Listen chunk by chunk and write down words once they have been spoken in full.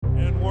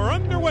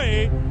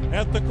underway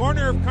at the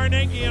corner of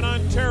Carnegie and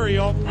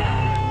Ontario.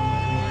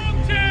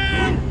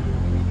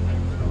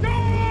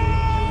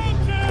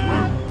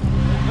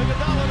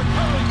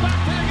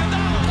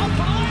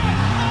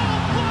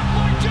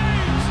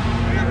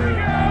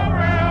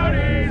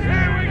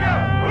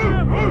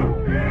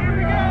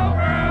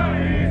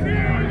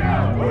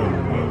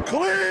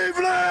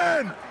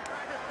 Cleveland!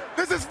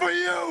 This is for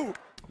you!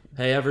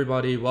 Hey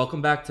everybody,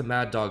 welcome back to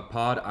Mad Dog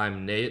Pod.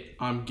 I'm Nate.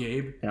 I'm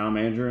Gabe. And I'm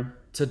Andrew.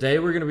 Today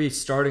we're going to be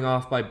starting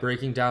off by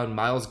breaking down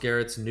Myles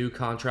Garrett's new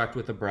contract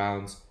with the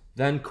Browns,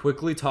 then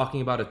quickly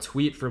talking about a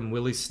tweet from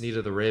Willie Snead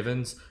of the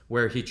Ravens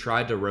where he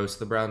tried to roast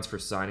the Browns for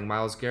signing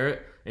Myles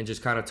Garrett and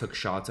just kind of took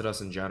shots at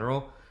us in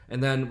general.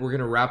 And then we're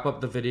going to wrap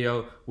up the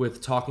video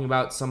with talking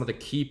about some of the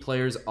key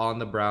players on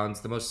the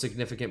Browns, the most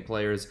significant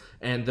players,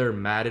 and their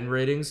Madden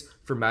ratings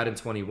for Madden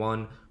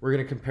 21. We're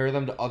going to compare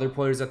them to other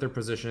players at their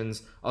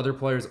positions, other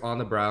players on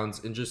the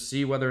Browns, and just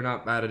see whether or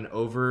not Madden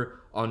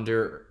over,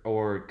 under,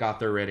 or got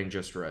their rating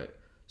just right.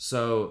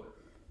 So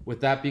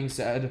with that being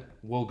said,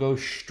 we'll go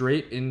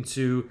straight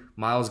into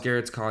Myles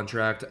Garrett's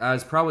contract.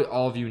 As probably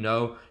all of you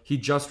know, he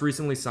just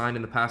recently signed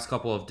in the past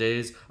couple of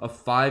days a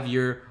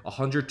 5-year,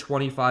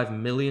 $125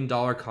 million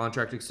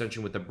contract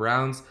extension with the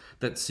Browns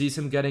that sees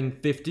him getting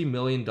 $50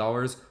 million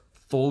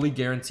fully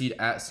guaranteed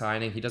at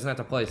signing. He doesn't have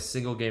to play a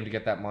single game to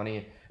get that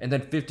money. And then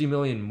 $50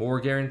 million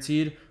more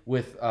guaranteed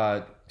with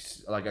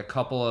like a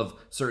couple of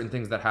certain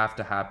things that have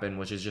to happen,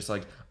 which is just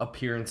like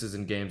appearances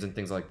in games and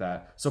things like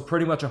that. So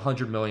pretty much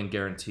 $100 million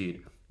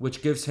guaranteed,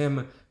 which gives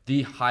him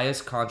the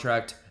highest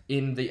contract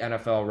in the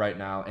NFL right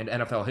now and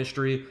NFL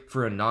history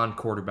for a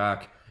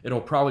non-quarterback.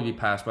 It'll probably be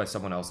passed by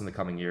someone else in the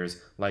coming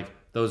years. Like,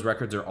 those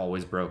records are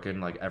always broken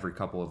like every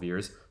couple of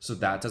years, so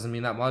that doesn't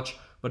mean that much.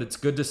 But it's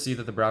good to see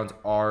that the Browns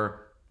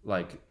are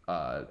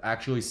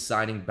actually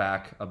signing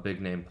back a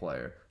big name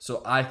player.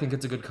 So I think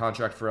it's a good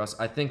contract for us.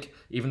 I think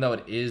even though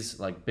it is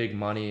like big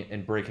money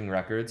and breaking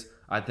records,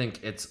 I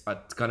think it's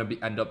gonna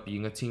end up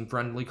being a team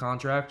friendly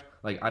contract.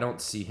 Like, I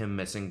don't see him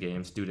missing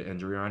games due to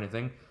injury or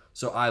anything.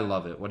 So I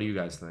love it. What do you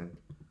guys think?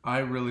 I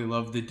really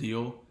love the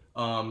deal.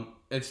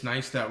 It's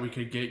nice that we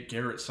could get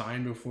Garrett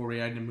signed before we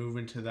had to move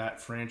into that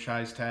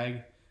franchise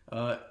tag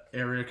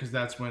area, because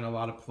that's when a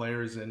lot of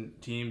players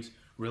and teams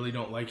really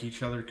don't like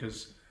each other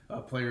because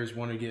players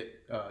want to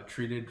get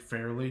treated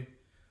fairly.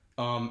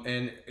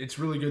 And it's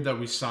really good that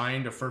we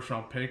signed a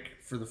first-round pick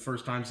for the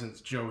first time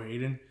since Joe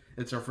Hayden.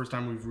 It's our first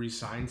time we've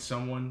re-signed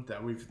someone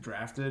that we've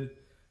drafted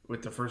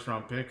with the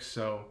first-round pick.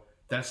 So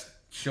that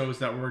shows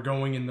that we're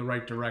going in the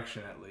right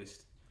direction at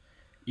least.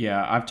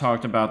 Yeah, I've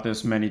talked about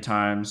this many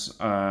times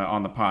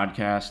on the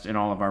podcast in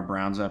all of our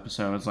Browns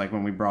episodes. Like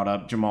when we brought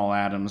up Jamal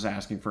Adams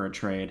asking for a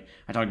trade,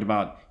 I talked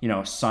about,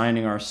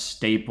 signing our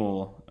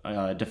staple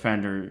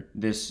defender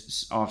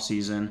this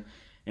offseason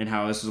and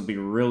how this will be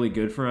really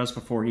good for us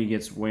before he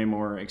gets way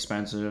more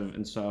expensive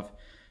and stuff.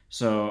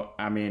 So,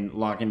 I mean,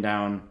 locking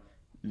down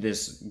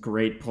this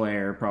great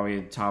player,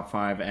 probably top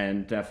 5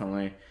 and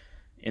definitely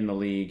in the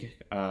league,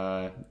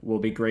 will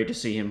be great to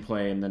see him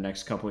play in the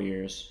next couple of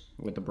years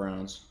with the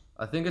Browns.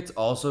 I think it's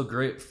also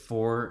great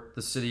for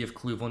the city of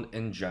Cleveland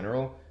in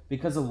general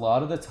because a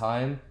lot of the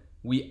time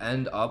we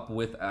end up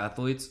with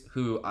athletes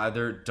who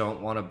either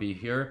don't want to be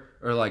here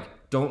or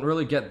like don't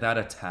really get that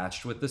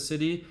attached with the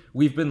city.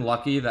 We've been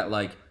lucky that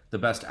like the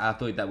best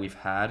athlete that we've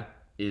had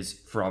is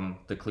from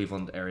the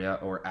Cleveland area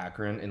or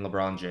Akron in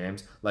LeBron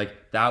James.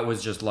 Like, that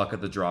was just luck of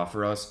the draw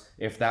for us.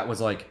 If that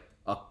was like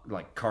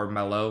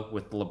Carmelo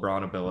with the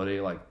LeBron ability,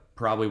 like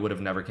probably would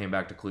have never came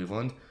back to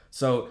Cleveland.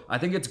 So I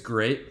think it's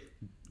great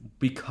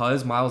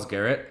because Myles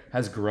Garrett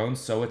has grown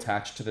so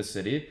attached to the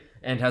city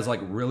and has like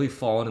really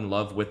fallen in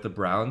love with the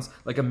Browns.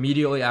 Like,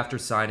 immediately after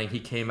signing, he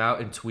came out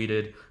and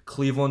tweeted,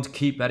 "Cleveland,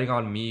 keep betting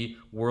on me.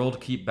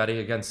 World, keep betting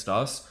against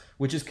us,"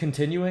 which is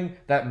continuing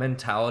that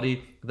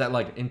mentality that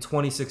like in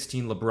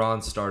 2016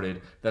 LeBron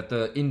started, that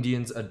the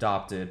Indians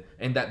adopted,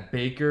 and that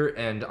Baker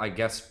and I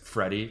guess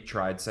Freddie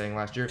tried saying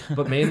last year,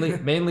 but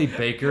mainly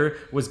Baker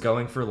was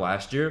going for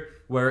last year,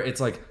 where it's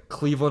like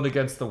Cleveland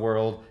against the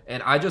world.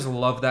 And I just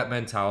love that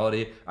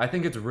mentality. I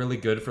think it's really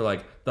good for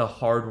like the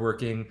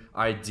hardworking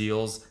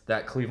ideals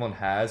that Cleveland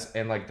has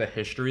and like the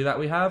history that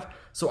we have.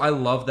 So I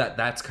love that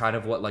that's kind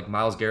of what like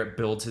Myles Garrett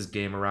builds his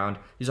game around.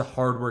 He's a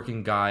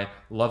hardworking guy,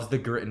 loves the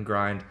grit and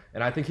grind,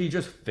 and I think he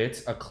just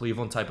fits a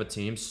Cleveland type of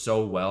team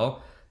so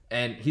well.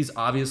 And he's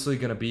obviously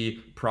going to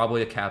be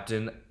probably a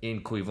captain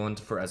in Cleveland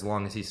for as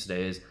long as he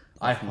stays.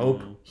 I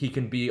hope he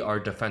can be our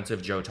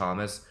defensive Joe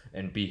Thomas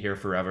and be here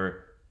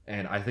forever.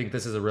 And I think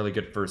this is a really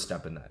good first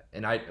step in that.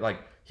 And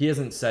he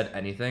hasn't said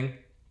anything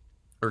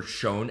or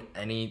shown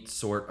any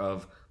sort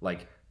of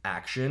like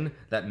action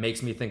that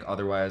makes me think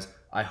otherwise.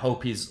 I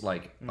hope he's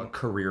like a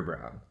career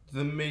Brown.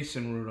 The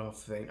Mason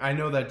Rudolph thing. I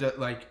know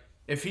that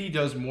if he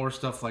does more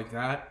stuff like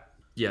that,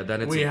 yeah,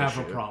 then we have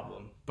a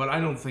problem. But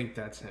I don't think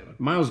that's him.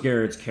 Myles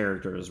Garrett's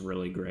character is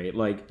really great.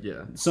 Like,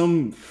 yeah,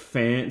 some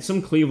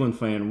Cleveland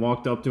fan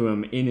walked up to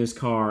him in his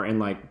car and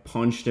like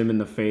punched him in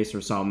the face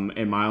or something,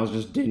 and Myles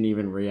just didn't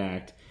even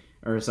react.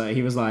 Or so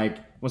he was like,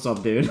 "What's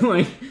up, dude?"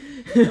 Like,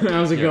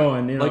 How's it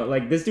going? You know, Like-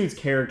 like this dude's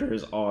character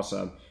is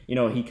awesome. You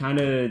know, he kind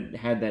of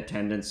had that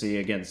tendency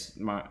against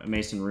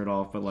Mason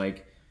Rudolph, but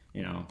like,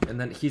 you know, And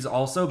then he's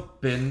also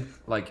been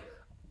like,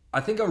 I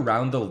think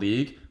around the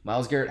league,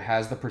 Myles Garrett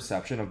has the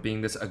perception of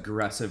being this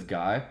aggressive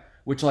guy,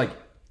 which like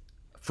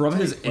from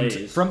his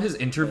plays. from his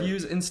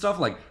interviews and stuff,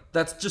 like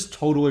that's just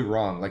totally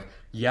wrong. Like,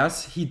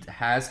 yes, he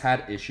has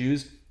had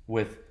issues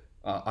with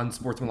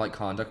unsportsmanlike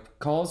conduct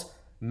calls,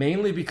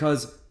 mainly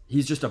because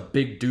he's just a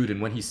big dude,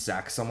 and when he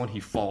sacks someone, he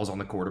falls on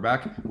the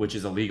quarterback, which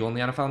is illegal in the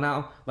NFL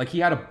now. Like, he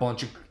had a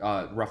bunch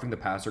of roughing the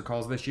passer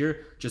calls this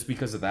year just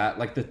because of that.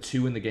 Like, the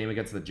 2 in the game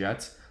against the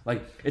Jets.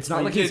 Like, it's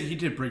not like he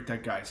did break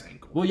that guy's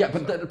ankle. well, yeah,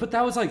 but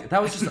that was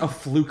just a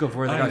fluke of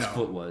where the I guy's know.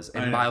 foot was, I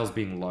and know. Miles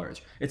being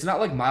large. It's not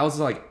like Miles is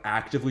like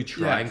actively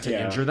trying to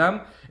Yeah. injure them.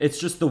 It's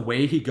just the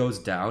way he goes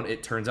down.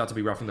 It turns out to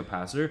be roughing the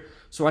passer.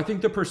 So I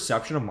think the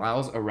perception of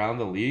Miles around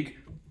the league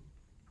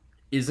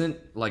isn't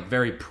like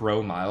very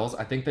pro Miles.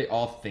 I think they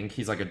all think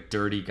he's like a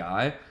dirty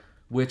guy,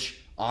 which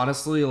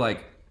honestly,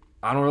 like,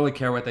 I don't really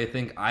care what they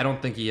think. I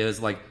don't think he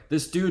is. Like,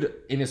 this dude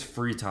in his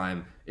free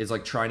time is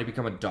like trying to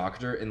become a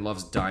doctor and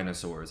loves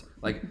dinosaurs.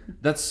 Like,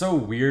 that's so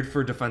weird for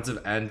a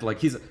defensive end. Like,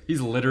 he's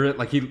literate.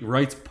 Like, he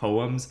writes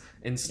poems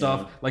and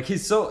stuff. Yeah. Like,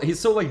 he's so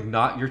like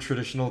not your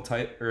traditional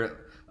type or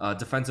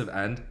defensive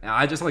end. And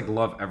I just like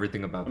love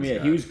everything about this yeah,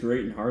 guy. he was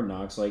great in Hard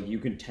Knocks. Like you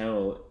could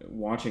tell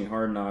watching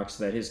Hard Knocks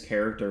that his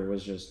character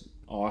was just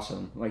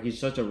awesome. Like he's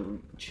such a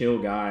chill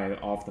guy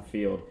off the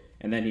field,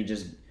 and then he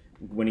just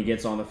when he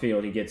gets on the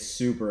field, he gets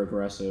super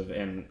aggressive,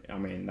 and I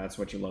mean that's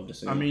what you love to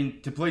see. I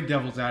mean, to play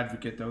devil's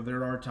advocate, though,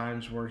 there are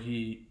times where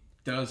he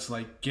does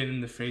like get in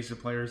the face of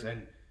players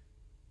and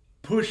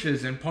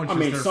pushes and punches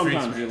their face.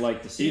 Sometimes you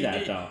like to see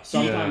that though.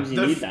 Sometimes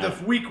you need that.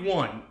 The week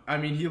 1, I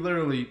mean, he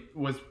literally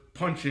was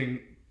punching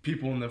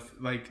people in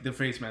the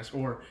face mask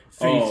or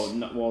face. Oh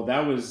no, well,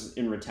 that was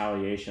in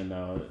retaliation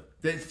though.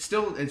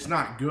 It's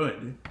not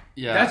good.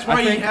 Yeah, That's why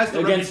I he think has the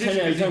Against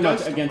reputation. Are you 'cause he talking does about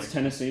stuff against like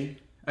Tennessee?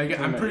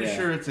 I'm pretty Yeah.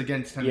 sure it's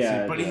against Tennessee,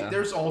 Yeah, but yeah.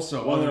 there's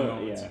also other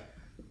moments. Yeah.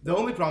 The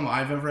only problem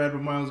I've ever had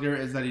with Myles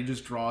Garrett is that he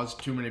just draws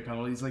too many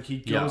penalties. Like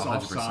he Yeah, goes 100%.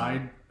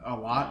 offside a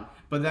lot,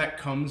 but that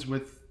comes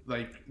with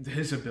like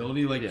his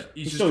ability. Like Yeah.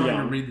 he's just still trying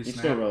young. to read the He's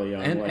snap. still really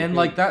young. and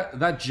like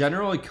that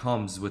generally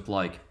comes with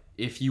like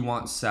if you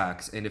want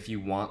sacks and if you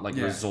want like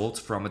Yeah. results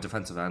from a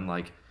defensive end,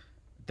 like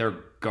they're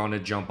gonna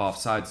jump off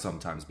sides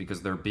sometimes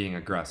because they're being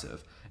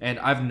aggressive. And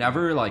I've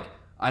never like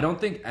I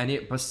don't think any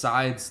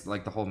besides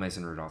like the whole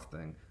Mason Rudolph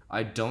thing,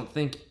 I don't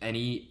think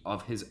any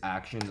of his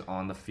actions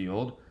on the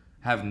field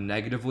have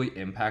negatively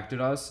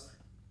impacted us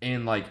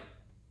in like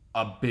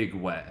a big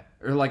way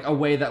or like a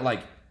way that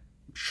like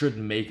should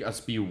make us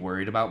be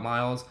worried about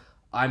Miles.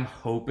 I'm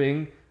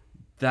hoping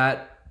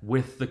that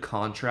with the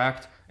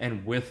contract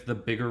and with the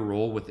bigger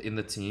role within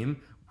the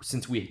team,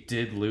 since we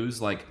did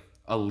lose like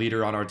a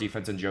leader on our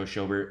defense in Joe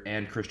Schobert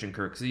and Christian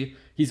Kirksey,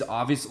 he's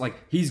obviously like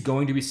he's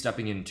going to be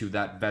stepping into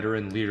that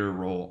veteran leader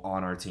role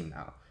on our team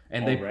now.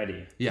 And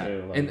already. yeah,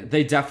 too, like- and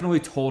they definitely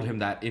told him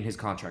that in his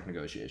contract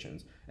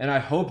negotiations. And I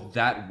hope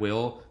that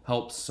will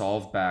help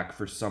solve back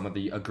for some of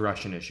the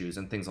aggression issues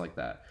and things like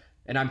that.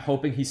 And I'm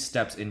hoping he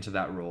steps into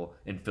that role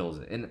and fills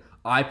it. And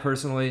I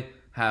personally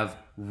have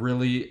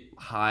really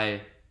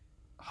high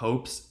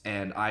hopes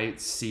and I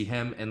see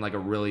him in like a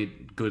really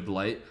good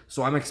light.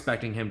 So I'm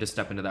expecting him to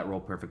step into that role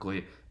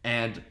perfectly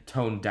and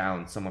tone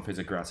down some of his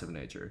aggressive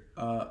nature.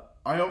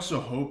 I also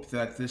hope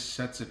that this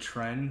sets a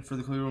trend for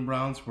the Cleveland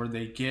Browns where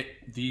they get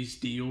these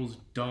deals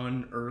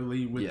done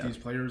early with Yeah. these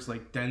players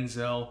like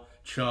Denzel,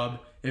 Chubb.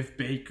 If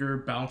Baker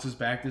bounces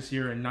back this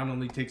year and not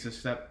only takes a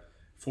step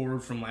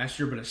forward from last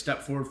year, but a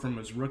step forward from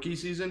his rookie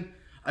season,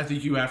 I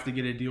think you have to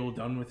get a deal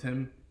done with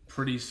him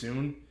pretty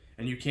soon.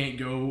 And you can't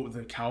go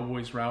the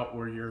Cowboys route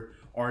where you're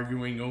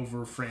arguing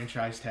over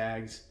franchise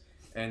tags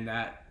and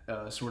that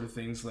sort of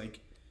things.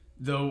 Like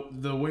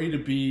the way to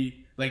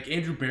be like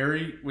Andrew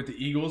Berry with the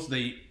Eagles,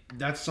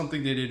 that's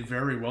something they did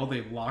very well.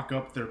 They lock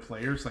up their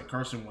players like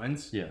Carson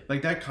Wentz. Yeah.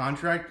 Like that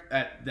contract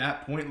at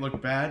that point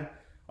looked bad.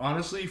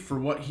 Honestly, for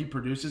what he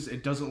produces,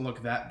 it doesn't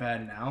look that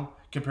bad now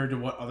compared to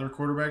what other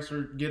quarterbacks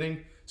are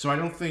getting. So I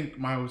don't think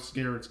Myles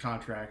Garrett's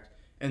contract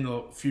in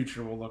the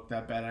future will look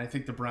that bad. And I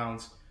think the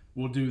Browns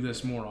will do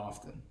this more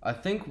often. I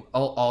think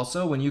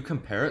also when you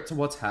compare it to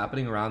what's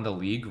happening around the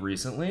league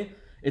recently,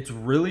 it's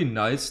really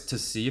nice to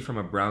see from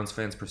a Browns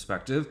fan's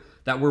perspective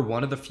that we're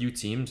one of the few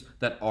teams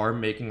that are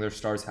making their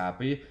stars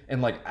happy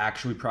and like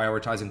actually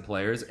prioritizing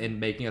players and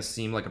making us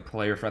seem like a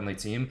player-friendly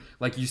team.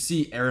 Like you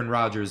see Aaron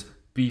Rodgers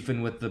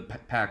beefing with the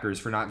Packers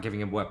for not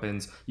giving him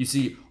weapons. You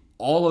see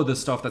all of the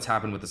stuff that's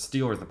happened with the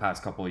Steelers the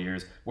past couple of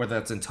years, whether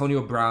that's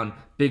Antonio Brown,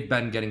 Big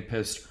Ben getting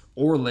pissed,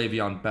 or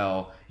Le'Veon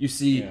Bell. You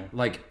see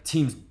like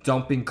teams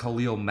dumping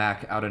Khalil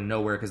Mack out of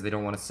nowhere because they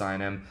don't want to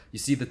sign him. You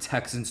see the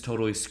Texans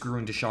totally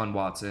screwing Deshaun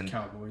Watson.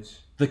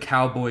 Cowboys. The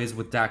Cowboys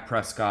with Dak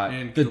Prescott.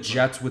 And the Cooper.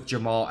 Jets with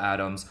Jamal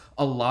Adams.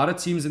 A lot of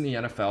teams in the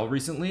NFL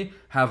recently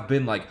have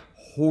been like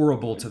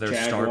horrible to their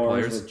star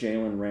Jaguars players. with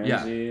Jalen Yeah,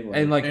 Ramsey,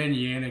 and like And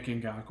Yannick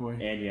Ngakoue.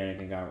 and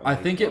Yannick Ngakoue. I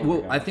think it will.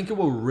 Oh my I God. think it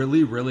will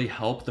really, really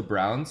help the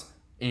Browns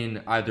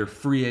in either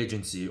free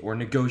agency or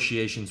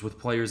negotiations with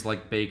players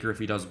like Baker if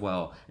he does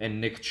well,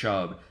 and Nick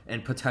Chubb,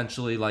 and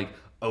potentially like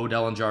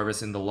Odell and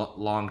Jarvis in the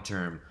long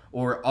term,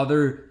 or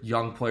other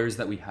young players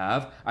that we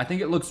have, I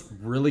think it looks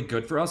really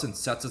good for us and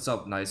sets us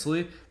up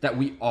nicely that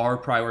we are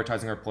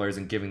prioritizing our players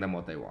and giving them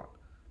what they want.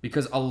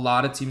 Because a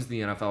lot of teams in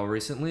the NFL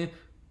recently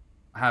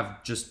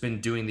have just been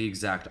doing the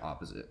exact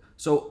opposite.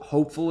 So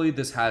hopefully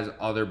this has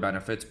other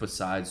benefits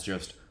besides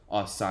just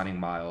us signing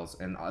Miles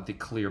and the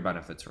clear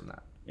benefits from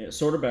that. Yeah,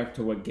 sort of back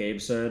to what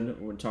Gabe said,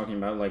 we're talking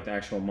about like the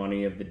actual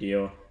money of the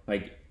deal.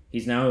 Like,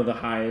 he's now the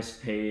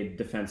highest paid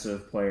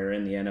defensive player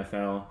in the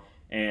NFL.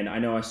 And I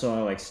know I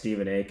saw like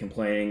Stephen A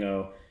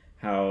complaining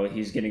how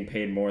he's getting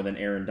paid more than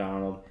Aaron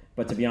Donald.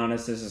 But to be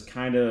honest, this is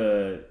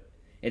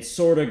it's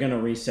sort of going to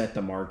reset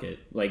the market.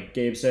 Like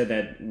Gabe said,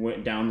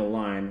 that down the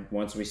line,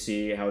 once we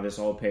see how this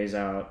all pays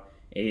out,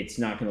 it's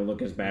not going to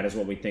look as bad as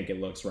what we think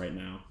it looks right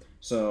now.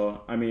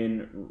 So, I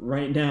mean,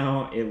 right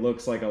now it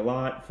looks like a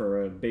lot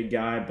for a big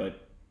guy,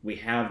 but we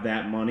have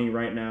that money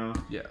right now.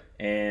 Yeah.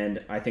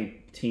 And I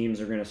think teams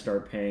are going to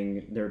start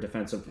paying their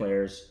defensive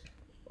players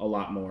a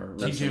lot more.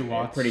 TJ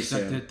Watt pretty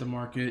set soon. to hit the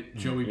market.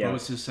 Joey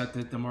Bosa set to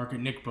hit the market.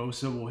 Nick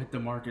Bosa will hit the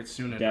market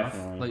soon enough.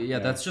 Definitely.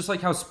 Like, that's just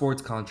like how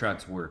sports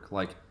contracts work.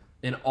 Like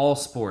in all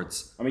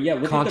sports. I mean,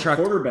 look at the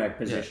quarterback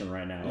position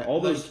right now. Yeah,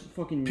 all like, those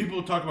fucking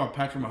people talk about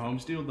Patrick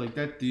Mahomes deal. Like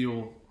that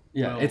deal.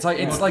 Yeah, well, it's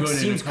like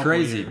seems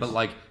crazy, years. but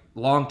like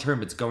long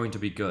term, it's going to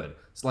be good.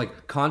 It's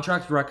like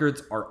contract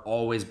records are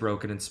always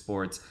broken in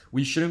sports.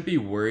 We shouldn't be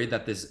worried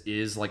that this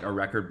is like a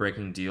record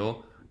breaking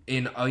deal.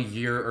 In a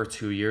year or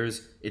 2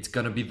 years, it's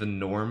going to be the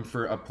norm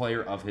for a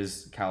player of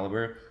his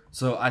caliber.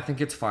 So I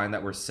think it's fine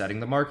that we're setting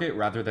the market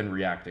rather than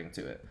reacting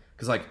to it.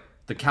 Because like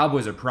the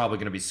Cowboys are probably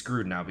going to be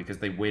screwed now because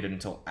they waited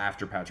until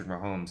after Patrick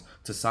Mahomes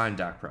to sign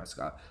Dak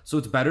Prescott. So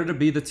it's better to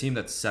be the team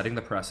that's setting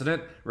the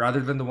precedent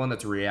rather than the one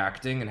that's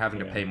reacting and having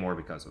to pay more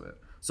because of it.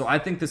 So I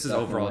think this is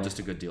overall just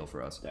a good deal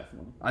for us.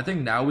 Definitely. I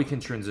think now we can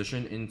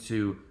transition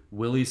into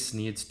Willie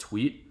Snead's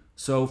tweet.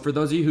 So for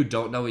those of you who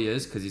don't know who he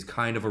is, because he's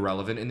kind of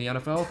irrelevant in the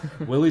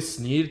NFL, Willie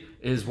Snead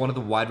is one of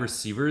the wide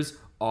receivers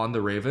on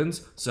the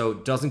Ravens. So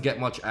doesn't get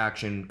much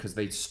action because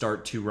they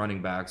start 2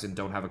 running backs and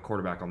don't have a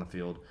quarterback on the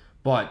field.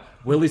 But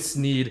Willie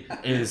Snead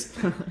is,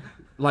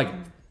 like,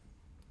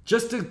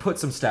 just to put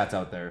some stats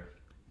out there,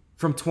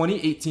 from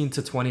 2018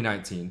 to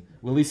 2019,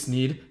 Willie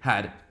Snead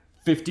had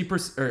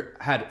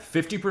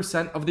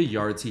 50% of the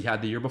yards he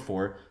had the year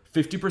before,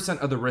 50%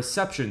 of the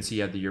receptions he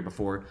had the year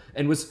before,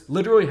 and was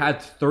literally had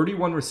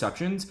 31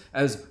 receptions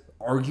as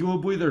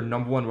arguably their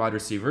number 1 wide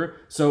receiver.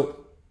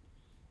 So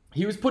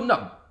he was putting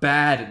up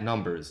bad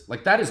numbers.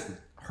 Like, that is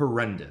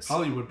horrendous.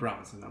 Hollywood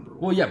Brown's the number 1.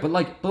 Well, yeah, but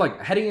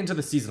like heading into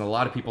the season, a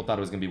lot of people thought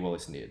it was gonna be Willie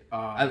Snead.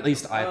 At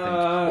least I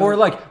think. Or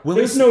like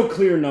Willie. There's no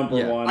clear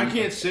number one. I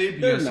can't say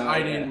because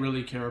I didn't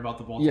really care about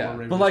the Baltimore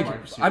Ravens. But like,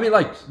 wide receivers. I mean,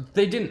 like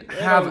they didn't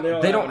have.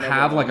 They don't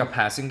have like a one.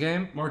 passing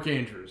game. Mark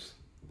Andrews.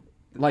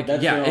 Like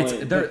That's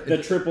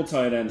the triple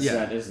tight end Yeah.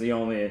 set is the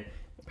only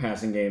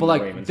passing game. But the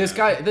like Ravens this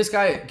have.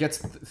 guy gets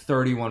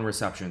 31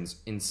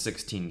 receptions in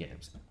 16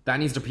 games. That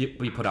needs to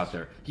be put out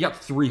there. He got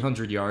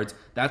 300 yards.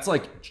 That's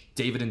like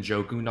David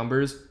Njoku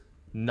numbers,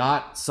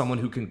 not someone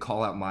who can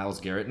call out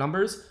Myles Garrett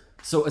numbers.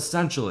 So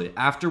essentially,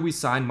 after we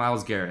sign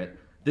Myles Garrett,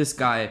 this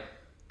guy,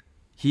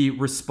 he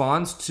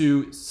responds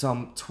to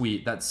some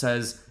tweet that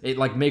says, it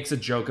like makes a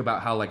joke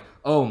about how like,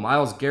 oh,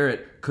 Myles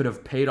Garrett could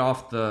have paid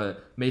off the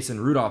Mason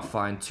Rudolph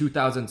fine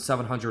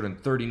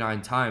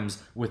 2,739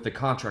 times with the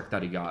contract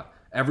that he got.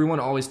 Everyone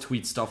always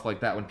tweets stuff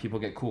like that when people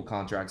get cool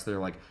contracts. They're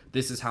like,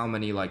 this is how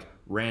many like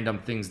random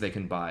things they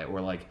can buy,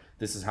 or like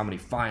this is how many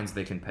fines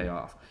they can pay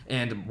off.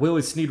 And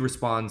Willie Snead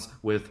responds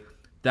with,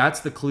 that's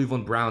the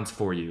Cleveland Browns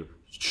for you,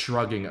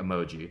 shrugging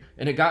emoji.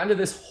 And it got into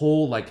this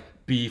whole like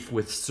beef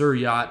with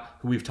Suriat,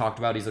 who we've talked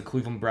about. He's a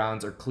Cleveland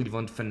Browns or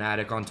Cleveland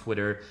fanatic on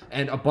Twitter,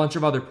 and a bunch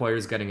of other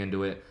players getting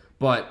into it.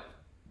 But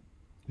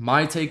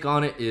my take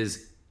on it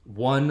is,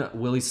 one,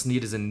 Willie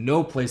Snead is in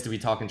no place to be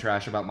talking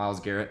trash about Myles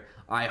Garrett.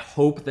 I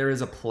hope there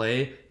is a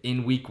play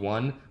in week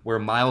 1 where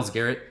Myles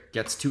Garrett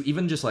gets to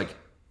even just like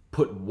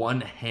put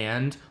one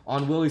hand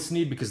on Willie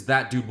Snead, because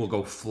that dude will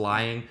go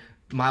flying.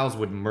 Myles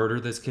would murder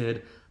this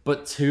kid.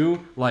 But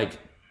 2, like,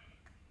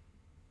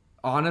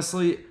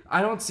 honestly,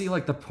 I don't see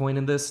like the point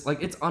in this.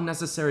 Like, it's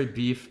unnecessary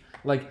beef.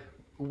 Like,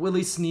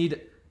 Willie Snead,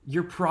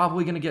 you're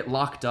probably going to get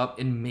locked up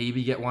and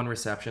maybe get 1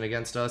 reception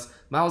against us.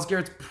 Myles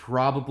Garrett's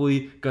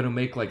probably going to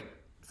make like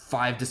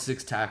 5 to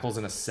 6 tackles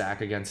and a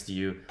sack against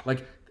you.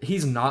 Like,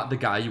 he's not the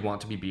guy you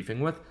want to be beefing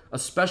with,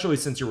 especially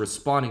since you're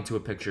responding to a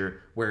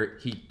picture where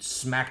he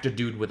smacked a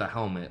dude with a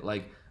helmet.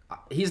 Like,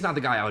 he's not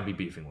the guy I would be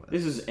beefing with.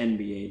 This is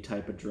NBA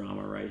type of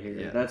drama right here.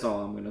 Yeah. That's all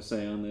I'm going to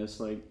say on this.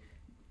 Like,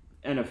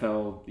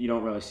 NFL, you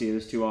don't really see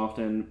this too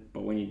often,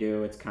 but when you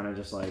do, it's kind of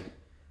just like,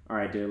 all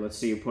right, dude, let's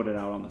see you put it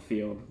out on the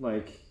field.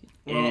 Like,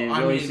 and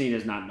Willie Snead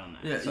has not done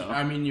that. Yeah, so.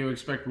 I mean, you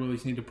expect Willie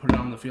Snead to put it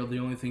on the field. The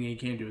only thing he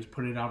can do is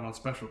put it out on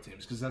special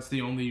teams, because that's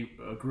the only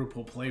group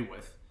he'll play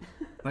with.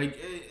 Like,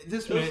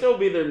 this He'll man... still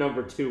be their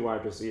number 2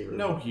 wide receiver.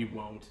 No, he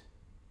won't.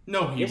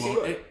 No, he Yes, he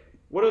won't. will.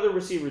 What other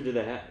receiver do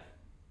they have?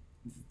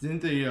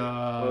 Didn't they?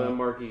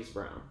 Marquise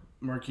Brown.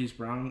 Marquise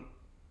Brown.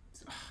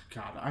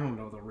 God, I don't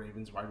know the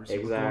Ravens wide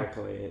receiver.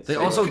 Exactly. They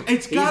also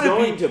It's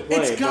gotta to play,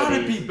 It's gotta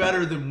but be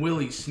better than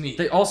Willie Snead.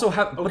 they also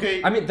have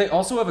Okay. they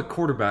also have a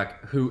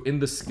quarterback who in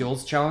the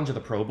skills challenge of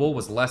the Pro Bowl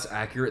was less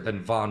accurate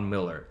than Von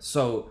Miller.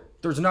 So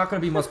there's not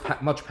going to be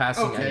much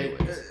passing Okay,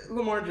 anyways.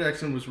 Lamar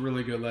Jackson was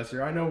really good last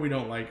year. I know we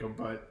don't like him,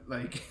 but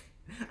like,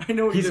 I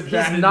know He's did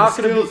bad in not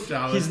the going to skills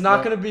challenge, he's not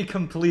but- going to be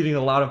completing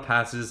a lot of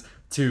passes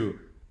to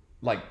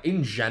like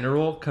in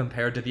general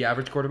compared to the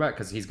average quarterback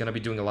because he's going to be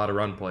doing a lot of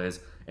run plays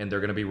and they're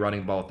going to be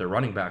running ball with their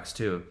running backs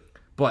too.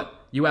 But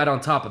you add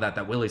on top of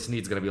that Willie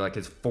Snead's going to be like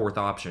his fourth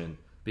option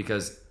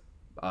because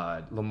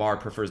Lamar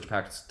prefers to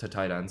pass to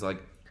tight ends.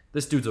 Like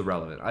this dude's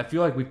irrelevant. I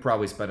feel like we've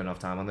probably spent enough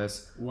time on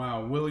this.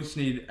 Wow, Willie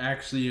Snead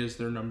actually is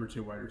their number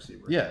 2 wide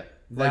receiver. Yeah,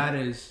 That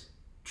is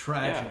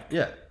tragic.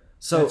 yeah.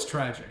 So That's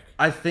tragic.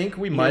 I think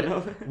we might.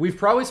 know? We've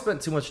probably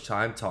spent too much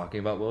time talking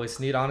about Willie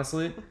Snead,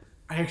 honestly.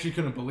 I actually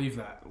couldn't believe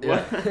that.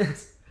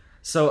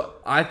 So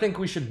I think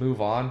we should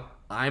move on.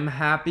 I'm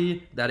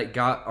happy that it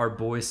got our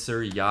boy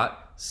Sir Yacht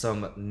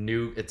some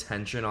new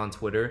attention on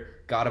Twitter.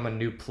 Got him a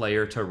new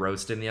player to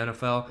roast in the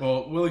NFL.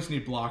 Well, Willie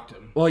Snead blocked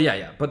him. Well,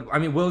 yeah. But I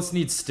mean, Willie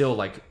Snead's still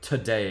like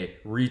today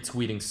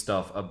retweeting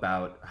stuff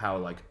about how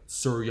like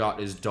Sir Yacht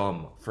is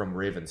dumb from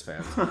Ravens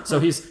fans. So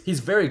he's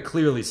very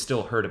clearly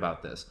still heard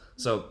about this.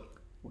 So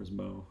Where's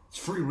Mo? It's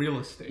free real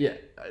estate. yeah.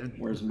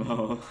 Where's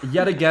Mo?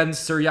 Yet again,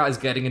 Sir Yacht is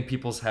getting in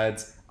people's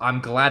heads. I'm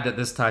glad that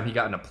this time he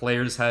got in a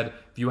player's head.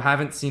 If you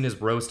haven't seen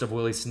his roast of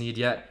Willie Snead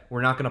yet,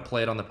 we're not going to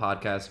play it on the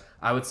podcast.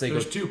 I would say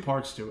There's 2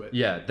 parts to it.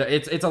 yeah,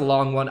 it's a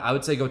long one. I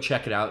would say go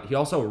check it out. He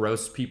also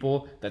roasts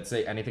people that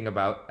say anything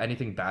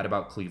bad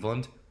about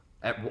Cleveland.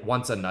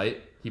 Once a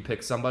night, he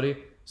picks somebody.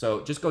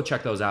 So just go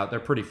check those out. They're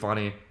pretty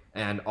funny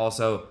and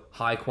also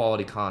high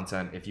quality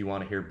content if you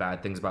want to hear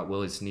bad things about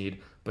Willie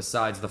Snead.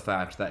 Besides the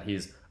fact that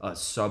he's a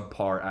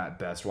subpar at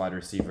best wide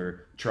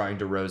receiver trying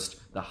to roast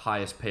the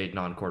highest paid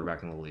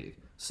non-quarterback in the league.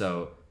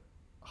 So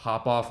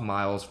hop off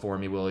Miles for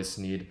me, Willie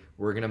Snead.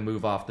 We're going to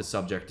move off the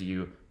subject to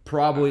you.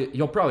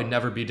 You'll probably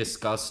never be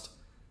discussed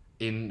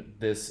in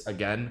this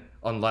again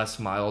unless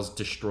Miles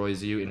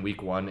destroys you in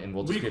week 1 and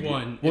we'll just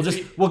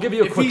give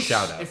you a quick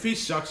shout out. If he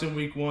sucks in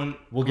week 1,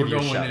 We'll give you a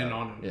going shout in out.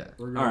 on him. Yeah.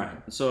 We're going All right,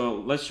 so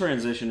let's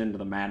transition into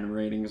the Madden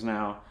ratings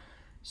now.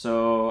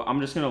 So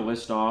I'm just going to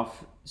list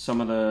off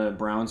some of the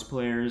Browns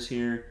players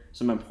here,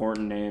 some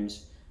important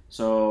names.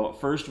 So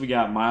first we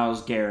got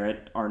Myles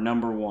Garrett, our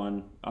number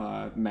 1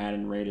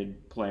 Madden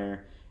rated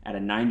player at a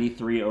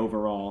 93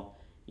 overall.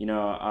 You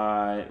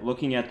know,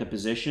 looking at the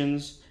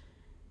positions,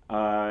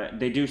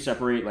 they do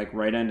separate like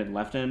right end and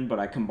left end, but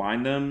I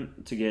combined them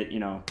to get, you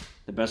know,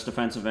 the best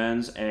defensive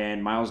ends,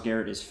 and Myles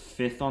Garrett is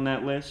 5th on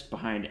that list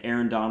behind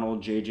Aaron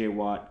Donald, J.J.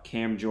 Watt,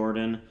 Cam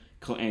Jordan,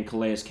 and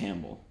Calais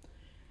Campbell.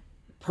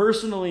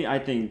 Personally, I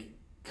think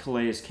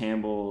Calais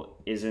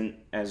Campbell isn't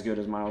as good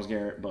as Myles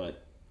Garrett,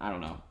 but I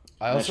don't know.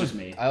 That's just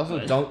me. I also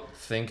But- don't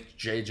think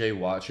J.J.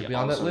 Watt should Yeah, be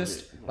on that also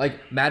list. J-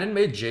 Like, Madden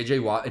made J.J.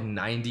 Watt a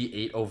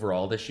 98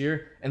 overall this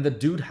year, and the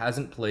dude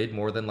hasn't played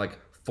more than, like,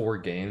 4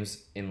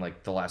 games in,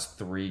 like, the last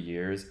 3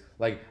 years.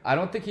 Like, I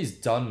don't think he's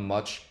done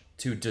much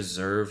to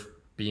deserve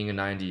being a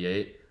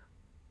 98.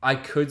 I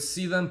could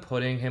see them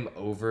putting him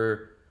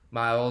over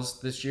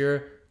Miles this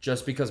year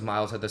just because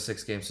Miles had the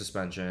 6-game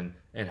suspension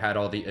and had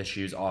all the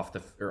issues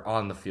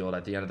on the field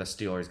at the end of the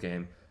Steelers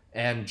game.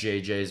 And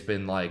JJ's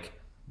been, like,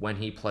 when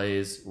he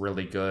plays,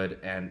 really good,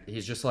 and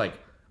he's just like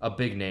a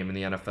big name in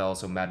the NFL,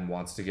 so Madden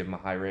wants to give him a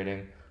high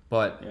rating.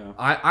 But Yeah.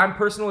 I'm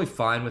personally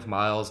fine with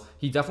Miles.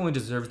 He definitely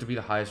deserves to be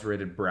the highest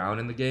rated Brown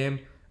in the game,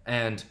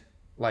 and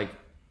like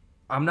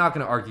I'm not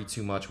going to argue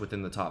too much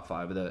within the top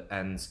 5 of the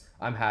ends.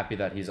 I'm happy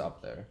that he's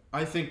up there.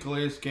 I think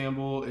Calais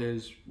Campbell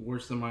is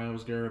worse than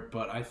Myles Garrett,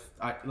 but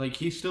I like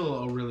he's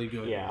still a really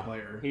good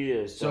player. He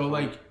is. So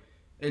definitely. like,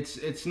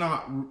 it's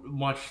not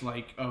much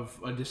like of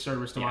a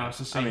disservice to Miles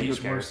to say I mean, who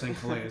he's worse cares? than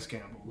Calais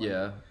Campbell. Like,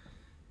 Yeah.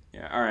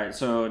 Yeah, all right.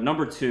 So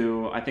number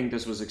 2, I think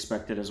this was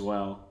expected as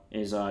well,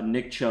 is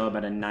Nick Chubb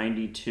at a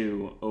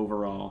 92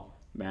 overall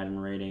Madden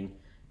rating.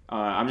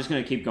 I'm just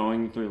going to keep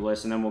going through the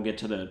list, and then we'll get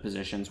to the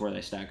positions where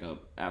they stack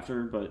up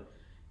after. But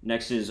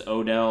next is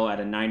Odell at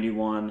a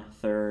 91,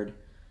 3rd.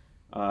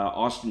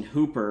 Austin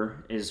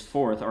Hooper is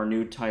 4th, our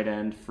new tight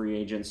end free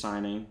agent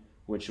signing,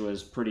 which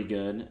was pretty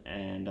good.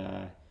 And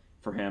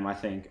for him, I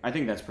think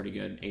that's pretty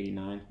good,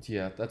 89.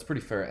 Yeah, that's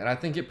pretty fair. And I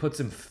think it puts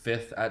him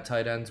 5th at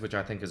tight ends, which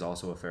I think is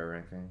also a fair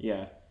ranking.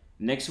 Yeah.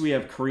 Next, we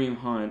have Kareem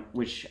Hunt,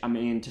 which, I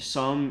mean, to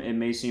some, it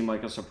may seem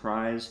like a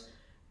surprise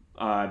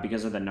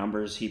because of the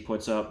numbers he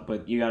puts up,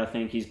 but you got to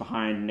think he's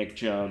behind Nick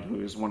Chubb,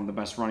 who's one of the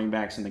best running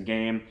backs in the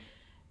game.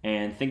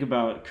 And think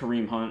about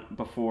Kareem Hunt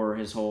before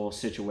his whole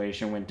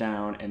situation went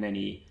down, and then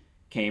he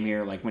came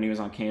here, like when he was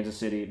on Kansas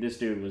City. This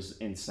dude was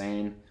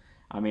insane.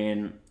 I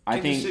mean, I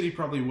Kansas think... City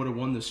probably would have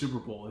won the Super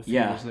Bowl if he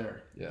Yeah. was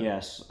there. Yeah.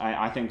 Yes,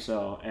 I think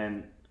so.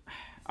 And,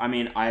 I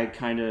mean, I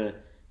kind of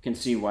can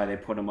see why they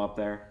put him up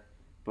there.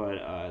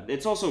 But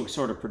it's also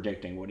sort of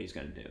predicting what he's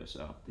going to do.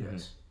 So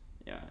Yes.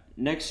 Yeah.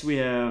 Next, we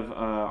have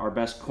our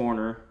best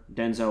corner,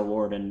 Denzel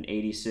Ward, an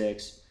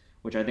 86,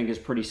 which I think is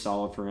pretty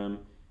solid for him.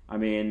 I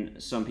mean,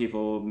 some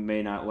people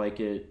may not like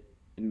it,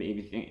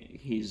 maybe think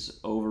he's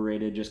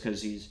overrated just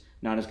because he's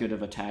not as good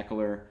of a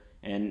tackler,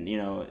 and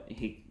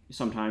he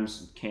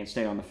sometimes can't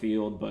stay on the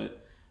field.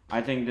 But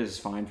I think this is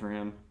fine for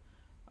him.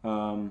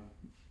 And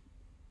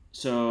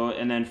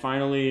then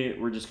finally,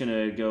 we're just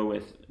gonna go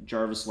with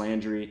Jarvis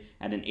Landry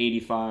at an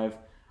 85.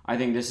 I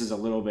think this is a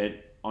little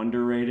bit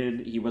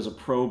underrated. He was a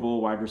Pro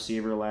Bowl wide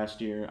receiver last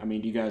year. I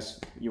mean, you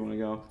want to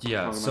go?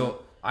 Yeah,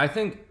 so I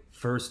think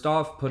first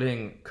off,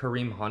 putting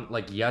Kareem Hunt,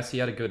 yes, he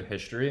had a good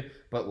history,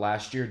 but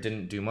last year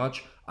didn't do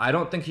much. I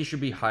don't think he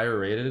should be higher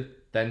rated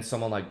than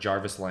someone like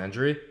Jarvis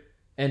Landry.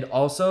 And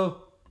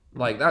also,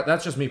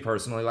 that's just me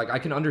personally. I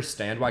can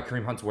understand why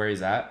Kareem Hunt's where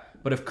he's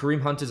at, but if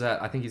Kareem Hunt is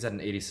I think he's at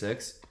an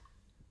 86,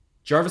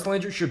 Jarvis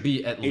Landry should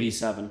be at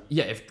 87. least...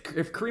 Yeah, if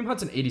Kareem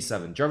Hunt's an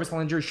 87, Jarvis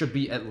Landry should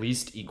be at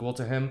least equal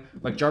to him.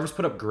 Jarvis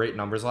put up great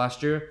numbers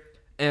last year,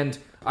 and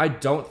I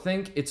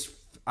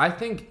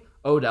think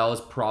Odell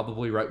is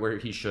probably right where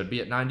he should be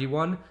at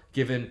 91,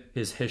 given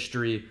his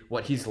history,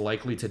 what he's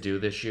likely to do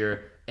this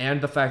year,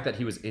 and the fact that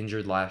he was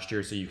injured last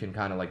year, so you can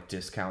kind of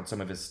discount some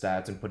of his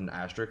stats and put an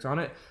asterisk on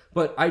it.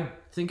 But I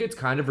think it's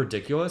kind of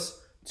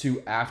ridiculous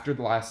to, after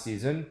the last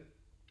season,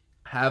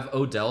 have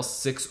Odell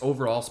 6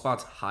 overall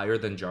spots higher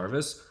than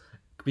Jarvis,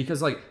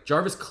 because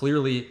Jarvis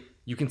clearly,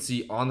 you can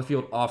see on the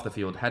field, off the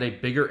field, had a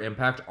bigger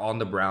impact on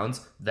the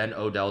Browns than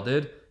Odell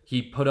did.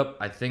 He put up,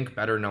 I think,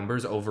 better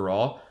numbers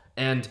overall,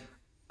 and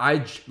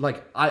I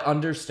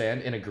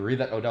understand and agree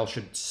that Odell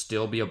should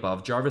still be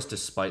above Jarvis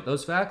despite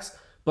those facts,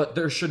 but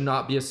there should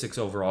not be a 6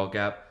 overall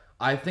gap.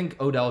 I think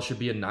Odell should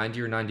be a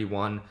 90 or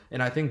 91,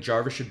 and I think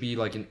Jarvis should be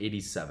an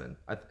 87.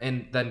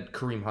 And then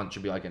Kareem Hunt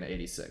should be an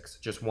 86,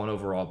 just 1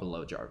 overall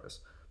below Jarvis.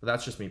 But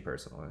that's just me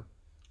personally.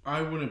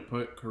 I wouldn't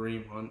put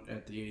Kareem Hunt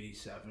at the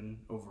 87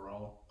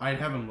 overall. I'd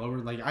have him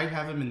lower. I'd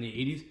have him in the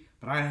 80s,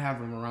 but I'd have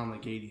him around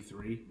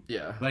 83.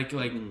 Yeah.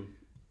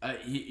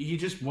 He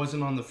just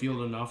wasn't on the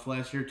field enough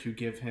last year to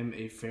give him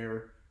a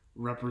fair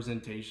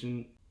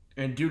representation.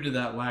 And due to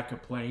that lack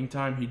of playing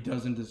time, he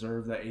doesn't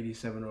deserve that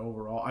 87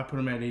 overall. I put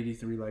him at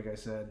 83, like I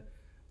said.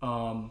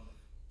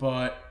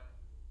 But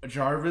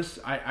Jarvis,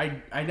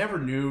 I never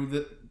knew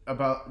this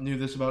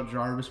about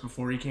Jarvis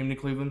before he came to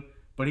Cleveland,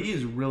 but he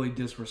is really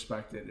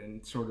disrespected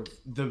in sort of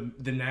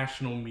the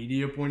national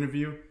media point of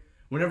view.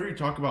 Whenever you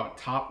talk about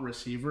top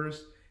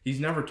receivers, he's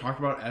never talked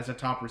about as a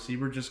top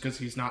receiver just because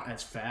he's not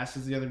as fast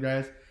as the other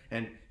guys,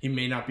 and he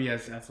may not be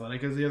as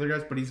athletic as the other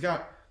guys, but he's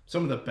got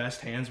some of the best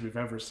hands we've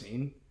ever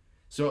seen.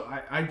 So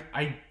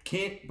I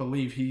can't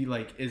believe he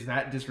is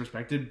that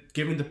disrespected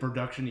given the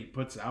production he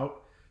puts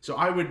out. So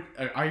I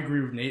agree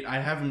with Nate.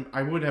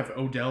 I would have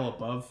Odell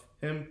above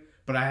him,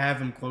 but I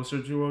have him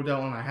closer to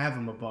Odell and I have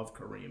him above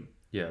Kareem.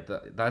 Yeah,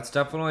 that's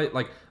definitely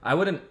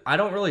I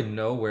don't really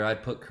know where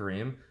I'd put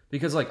Kareem,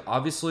 because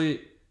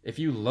obviously if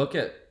you look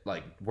at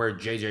where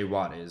JJ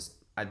Watt is,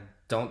 I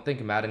don't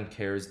think Madden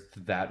cares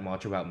that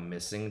much about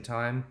missing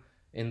time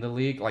in the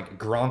league.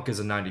 Gronk is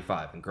a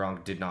 95, and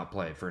Gronk did not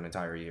play for an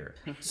entire year.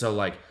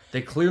 So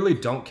they clearly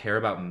don't care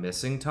about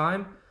missing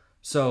time.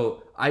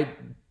 So I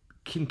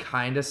can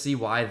kind of see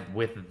why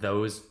with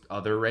those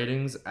other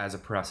ratings as a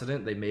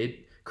precedent they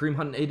made Kareem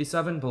Hunt an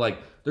 87, but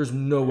there's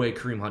no way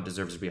Kareem Hunt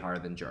deserves to be higher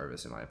than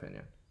Jarvis in my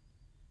opinion.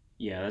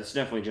 Yeah, that's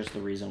definitely just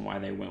the reason why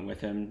they went with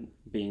him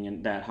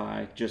being that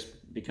high,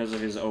 just because of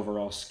his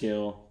overall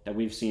skill that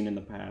we've seen in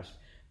the past.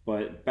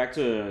 But back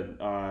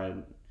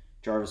to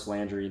Jarvis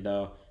Landry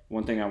though.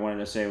 One thing I wanted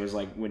to say was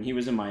when he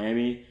was in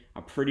Miami,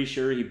 I'm pretty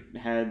sure he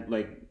had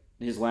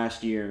his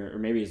last year, or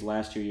maybe his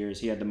last 2 years,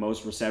 he had the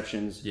most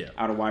receptions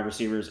out of wide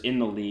receivers in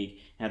the league,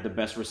 had the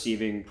best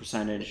receiving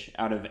percentage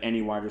out of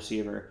any wide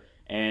receiver,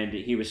 and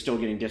he was still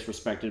getting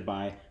disrespected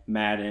by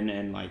Madden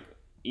and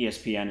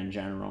ESPN in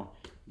general.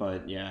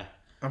 But yeah.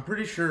 I'm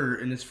pretty sure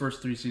in his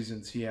first 3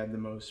 seasons he had the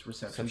most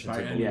receptions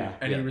by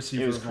any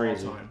receiver of all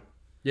time.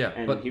 Yeah,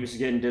 and but he was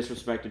getting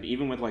disrespected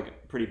even with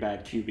pretty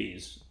bad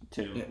QBs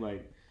too. Yeah.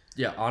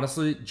 Yeah,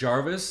 honestly,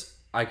 Jarvis,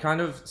 I kind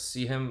of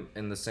see him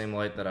in the same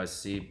light that I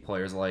see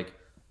players like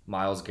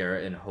Myles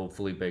Garrett and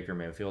hopefully Baker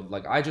Mayfield.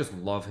 I just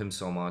love him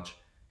so much.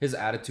 His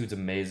attitude's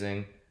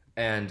amazing,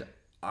 and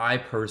I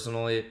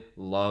personally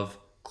love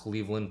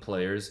Cleveland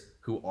players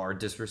who are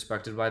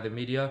disrespected by the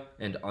media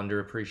and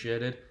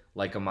underappreciated,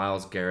 like a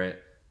Myles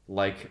Garrett,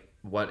 like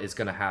what is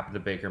going to happen to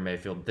Baker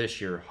Mayfield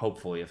this year,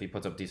 hopefully, if he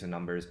puts up decent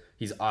numbers.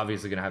 He's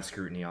obviously going to have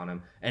scrutiny on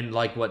him. And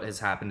like what has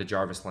happened to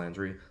Jarvis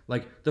Landry.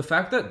 The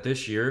fact that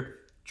this year,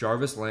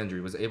 Jarvis Landry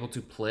was able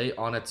to play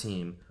on a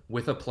team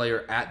with a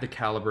player at the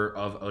caliber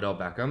of Odell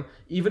Beckham,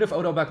 even if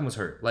Odell Beckham was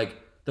hurt.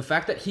 The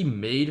fact that he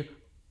made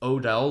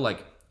Odell,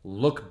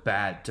 look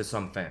bad to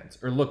some fans,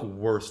 or look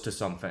worse to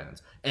some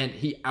fans. And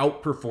he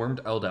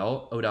outperformed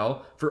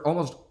Odell for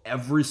almost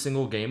every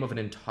single game of an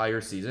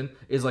entire season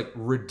is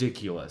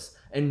ridiculous.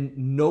 And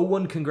no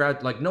one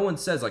no one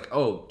says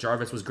oh,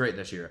 Jarvis was great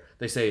this year.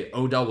 They say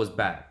Odell was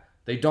bad.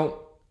 They don't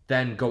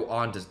then go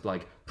on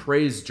to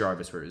praise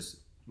Jarvis for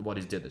what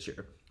he did this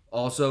year.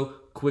 Also,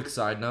 quick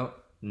side note,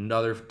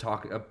 another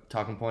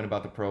talking point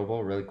about the Pro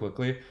Bowl really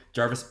quickly.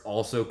 Jarvis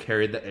also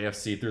carried the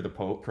AFC through the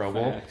Pro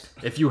Bowl. Facts.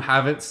 If you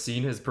haven't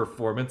seen his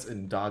performance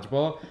in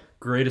dodgeball,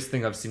 greatest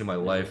thing I've seen in my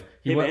life.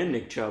 Him and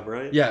Nick Chubb,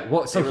 right? Yeah,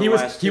 well, so They he were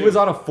was last he two. was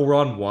on a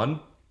 4-on-1.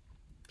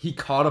 He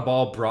caught a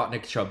ball, brought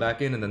Nick Chubb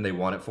back in, and then they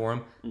won it for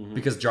him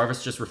because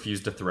Jarvis just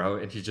refused to throw,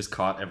 and he just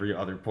caught every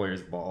other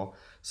player's ball.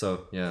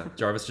 So yeah,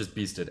 Jarvis just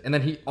beasted, and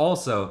then he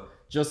also,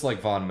 just like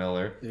Von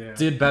Miller,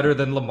 did better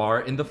than Lamar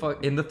in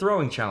the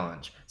throwing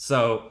challenge.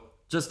 So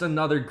just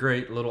another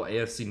great little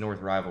AFC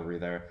North rivalry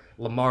there.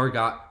 Lamar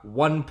got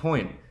 1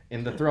 point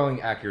in the throwing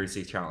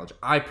accuracy challenge.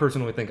 I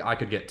personally think I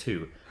could get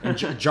 2, and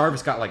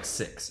Jarvis got like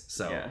 6.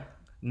 So. Yeah.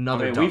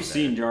 Another We've dub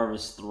seen there.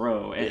 Jarvis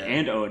throw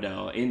and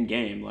Odell in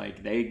game.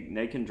 Like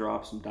they can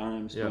drop some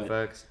dimes. Yeah, but,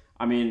 facts.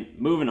 I mean,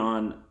 moving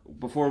on.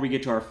 Before we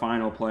get to our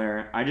final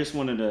player, I just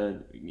wanted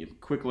to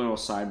quick little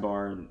side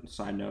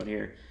note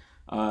here,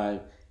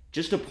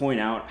 just to point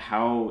out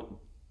how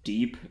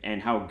deep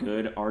and how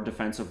good our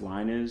defensive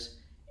line is.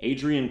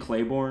 Adrian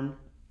Claiborne,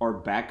 our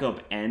backup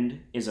end,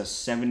 is a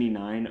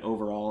 79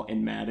 overall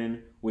in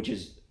Madden, which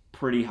is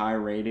pretty high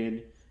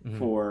rated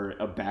for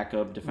a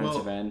backup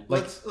defensive end.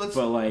 Let's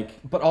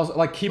But also,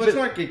 like, keep let's it.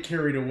 not get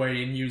carried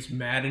away and use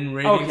Madden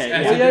ratings Okay,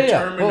 as yeah, a yeah.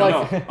 determinant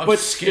Well, like- of but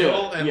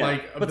skill still, and yeah.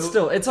 like. But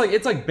still, it's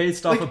like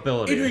based off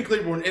ability. Adrian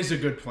Claiborne is a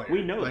good player.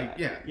 We know like,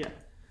 that. Yeah.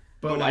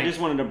 But like, I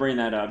just wanted to bring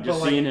that up. Just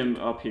but, like- seeing him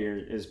up here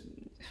is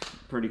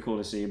pretty cool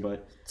to see.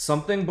 But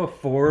Something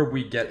before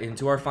we get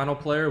into our final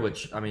player,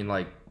 which I mean,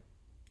 like,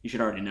 you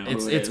should already know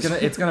it's who it is.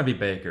 it's gonna be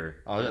Baker.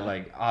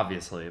 Like,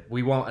 obviously,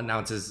 we won't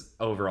announce his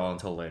overall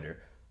until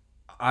later.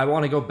 I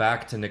want to go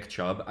back to Nick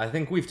Chubb. I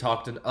think we've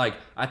talked.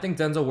 I think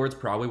Denzel Ward's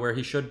probably where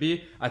he should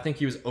be. I think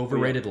he was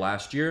overrated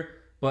last year,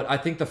 but I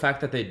think the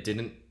fact that they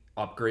didn't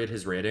upgrade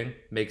his rating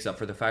makes up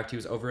for the fact he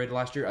was overrated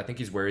last year. I think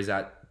he's where he's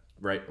at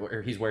right,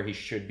 or he's where he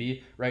should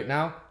be right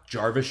now.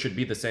 Jarvis should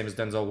be the same as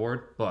Denzel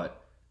Ward,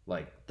 but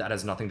like that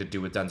has nothing to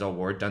do with Denzel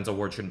Ward. Denzel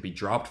Ward shouldn't be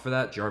dropped for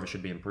that. Jarvis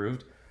should be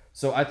improved.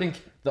 So I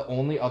think the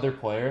only other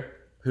player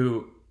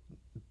who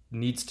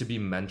needs to be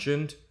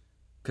mentioned,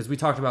 because we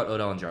talked about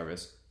Odell and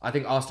Jarvis, I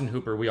think Austin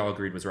Hooper, we all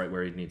agreed was right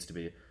where he needs to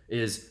be,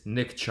 is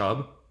Nick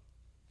Chubb.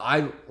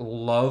 I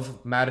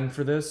love Madden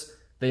for this.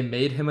 They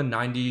made him a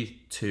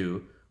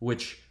 92,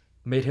 which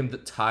made him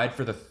tied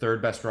for the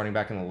third best running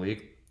back in the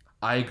league.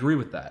 I agree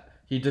with that.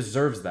 He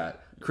deserves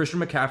that. Christian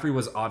McCaffrey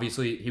was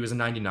he was a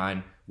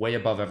 99, way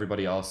above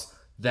everybody else.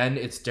 Then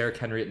it's Derrick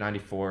Henry at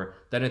 94.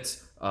 Then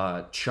it's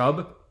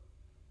Chubb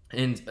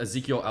and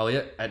Ezekiel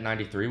Elliott at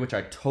 93, which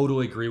I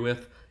totally agree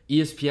with.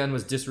 ESPN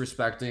was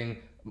disrespecting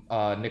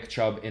Nick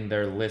Chubb in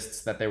their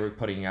lists that they were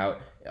putting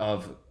out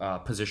of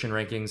position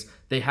rankings.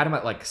 They had him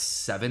at like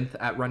 7th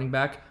at running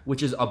back,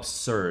 which is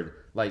absurd.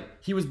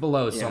 Like, he was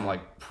below some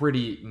like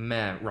pretty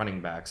meh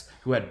running backs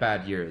who had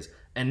bad years.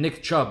 And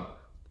Nick Chubb,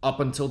 up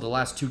until the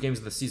last 2 games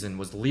of the season,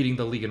 was leading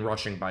the league in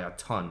rushing by a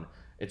ton.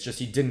 It's just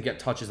he didn't get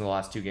touches in the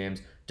last 2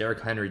 games.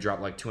 Derrick Henry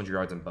dropped like 200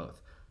 yards in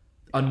both.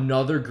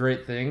 Another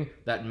great thing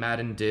that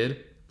Madden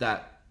did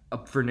that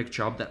for Nick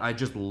Chubb that I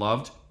just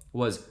loved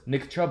was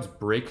Nick Chubb's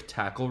break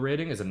tackle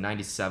rating is a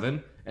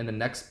 97, and the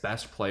next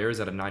best player is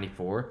at a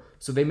 94.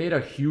 So they made a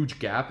huge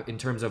gap in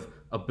terms of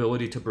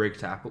ability to break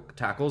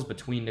tackles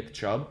between Nick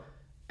Chubb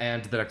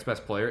and the next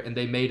best player, and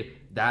they made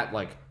that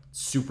like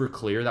super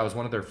clear. That was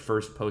one of their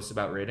first posts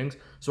about ratings.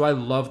 So I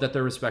love that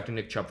they're respecting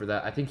Nick Chubb for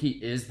that. I think he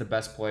is the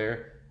best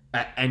player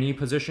at any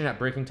position at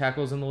breaking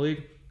tackles in the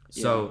league.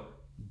 So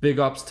big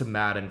ups to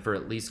Madden for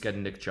at least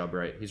getting Nick Chubb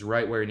right. He's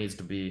right where he needs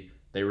to be.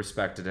 They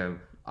respected him.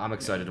 I'm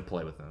excited to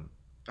play with him.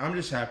 I'm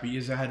just happy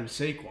he's ahead of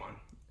Saquon.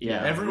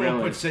 Yeah, Everyone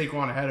really. puts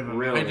Saquon ahead of him.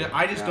 Really,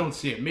 I just yeah. don't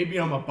see it. Maybe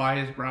I'm a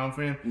biased Brown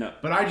fan, No.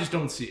 but I just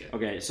don't see it.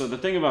 Okay, so the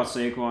thing about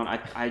Saquon,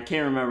 I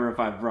can't remember if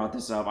I brought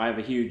this up. I have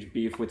a huge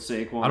beef with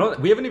Saquon.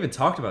 We haven't even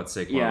talked about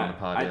Saquon on the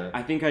pod yet.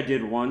 I think I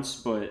did once,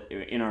 but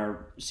in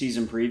our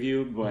season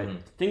preview. But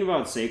the thing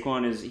about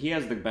Saquon is he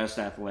has the best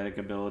athletic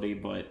ability,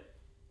 but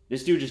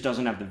this dude just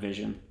doesn't have the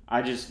vision.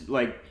 I just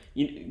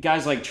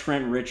guys like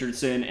Trent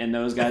Richardson and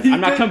those guys.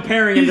 I'm not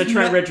comparing him to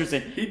Trent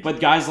Richardson, but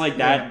guys like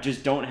that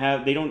just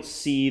don't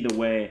see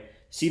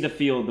the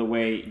field the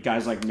way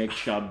guys like Nick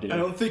Chubb do. I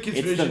don't think his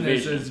It's the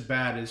vision is as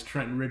bad as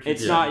Trent Richardson.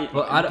 It's not.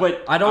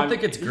 But I don't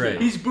think it's great.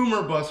 He's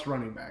boomer bust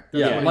running back. That's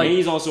Yeah, what like- and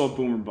he's also a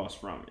boomer bust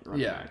running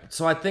back.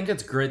 So I think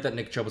it's great that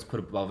Nick Chubb was put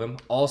above him.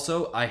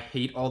 Also, I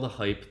hate all the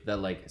hype that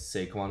like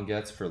Saquon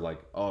gets for like,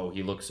 oh,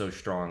 he looks so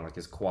strong, like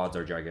his quads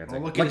are gigantic.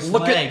 Oh, look like, at his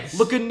legs.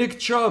 look at Nick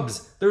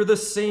Chubb's. They're the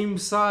same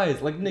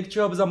size. Like Nick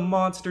Chubb is a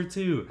monster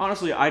too.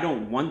 Honestly, I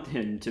don't want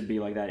him to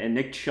be like that, and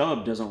Nick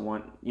Chubb doesn't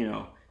want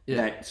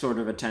that sort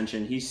of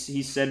attention. He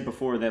said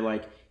before that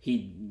like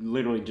he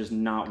literally does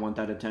not want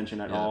that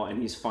attention at all,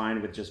 and he's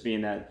fine with just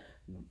being that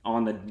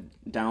on the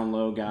down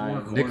low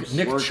guy.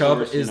 Nick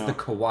Chubb is the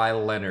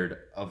Kawhi Leonard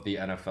of the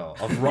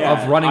NFL,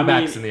 of running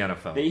backs in the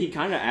NFL. He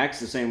kind of acts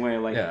the same way.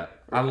 Like, yeah,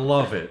 I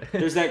love it.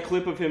 There's that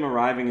clip of him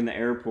arriving in the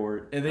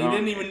airport. And they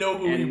didn't even know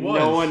who he was.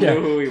 No one knew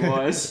who he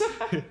was.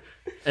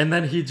 And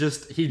then he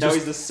just now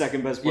he's the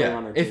second best player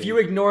on our team. If you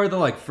ignore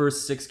the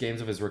first 6 games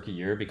of his rookie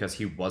year because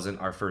he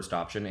wasn't our first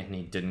option and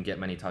he didn't get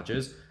many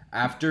touches,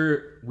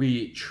 after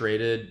we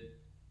traded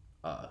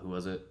who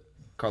was it?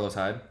 Carlos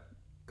Hyde?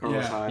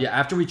 Hyde. Yeah,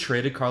 after we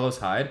traded Carlos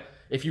Hyde,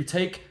 if you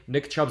take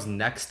Nick Chubb's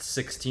next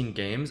 16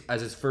 games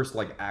as his first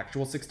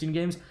actual 16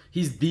 games,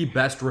 he's the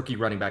best rookie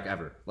running back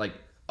ever.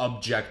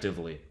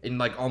 Objectively,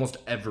 in almost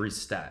every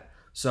stat.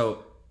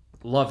 So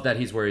love that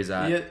he's where he's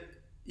at.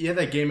 Yeah,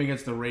 that game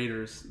against the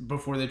Raiders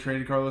before they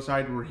traded Carlos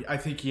Hyde, where I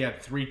think he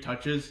had 3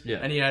 touches,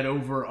 and he had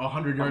over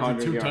 100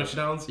 yards and 2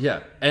 touchdowns. Yeah,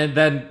 and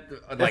then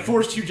it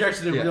forced Hugh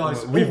Jackson to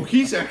realize,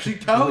 he's actually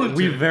talented.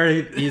 We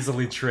very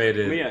easily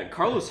traded.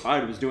 Carlos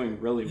Hyde was doing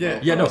really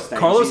well. Yeah, no,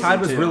 Carlos Hyde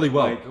was really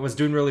well. Was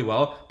doing really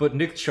well, but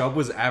Nick Chubb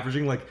was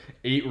averaging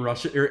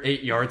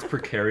 8 yards per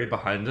carry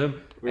behind him.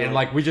 Really?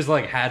 And we just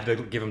had to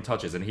give him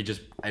touches, and he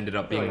just ended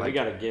up being we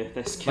gotta give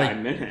this guy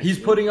minutes. He's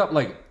putting up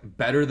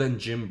better than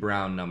Jim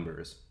Brown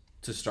numbers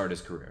to start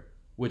his career,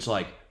 which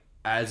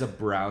as a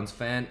Browns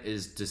fan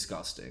is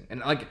disgusting,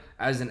 and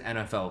as an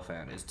NFL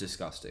fan is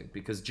disgusting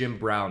because Jim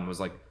Brown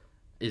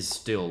is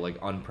still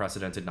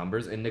unprecedented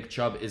numbers, and Nick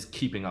Chubb is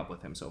keeping up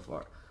with him so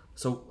far.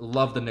 So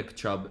love the Nick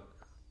Chubb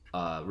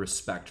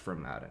respect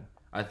from Madden.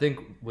 I think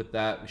with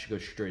that we should go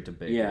straight to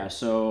Baker. Yeah.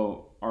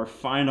 So our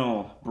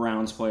final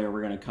Browns player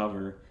we're gonna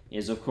cover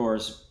is of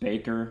course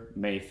Baker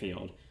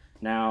Mayfield.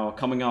 Now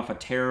coming off a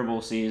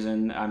terrible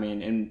season,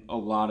 in a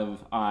lot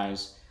of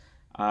eyes.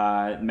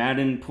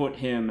 Madden put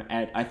him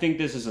at, I think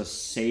this is a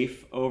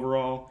safe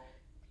overall,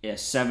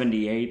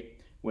 78,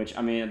 which,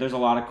 there's a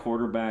lot of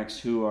quarterbacks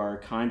who are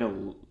kind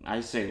of, I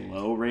say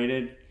low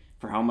rated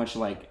for how much,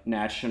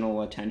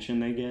 national attention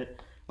they get.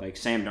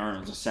 Sam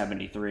Darnold's a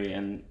 73,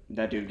 and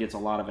that dude gets a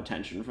lot of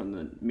attention from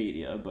the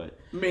media, but...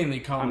 Mainly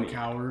Colin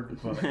Cowherd,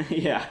 but...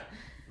 Yeah.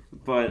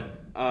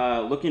 But,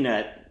 looking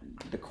at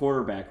the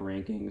quarterback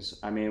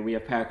rankings, we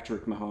have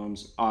Patrick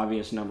Mahomes,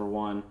 obvious number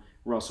 1,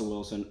 Russell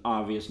Wilson,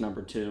 obvious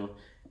number 2,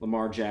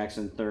 Lamar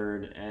Jackson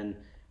third, and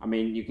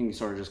you can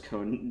sort of just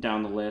go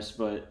down the list,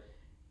 but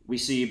we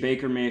see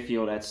Baker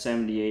Mayfield at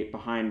 78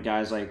 behind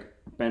guys like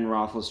Ben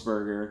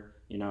Roethlisberger,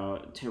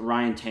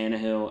 Ryan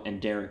Tannehill,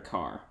 and Derek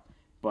Carr.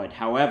 But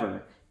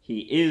however,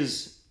 he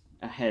is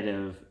ahead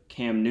of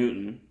Cam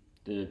Newton,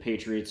 the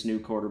Patriots' new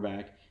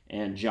quarterback,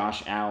 and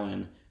Josh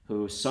Allen,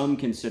 who some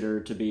consider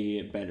to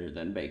be better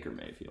than Baker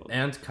Mayfield.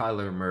 And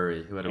Kyler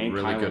Murray, who had a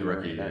really good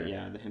rookie year.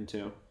 Yeah, him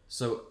too.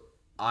 So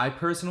I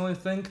personally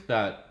think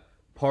that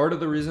part of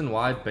the reason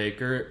why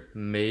Baker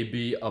may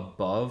be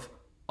above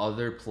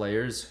other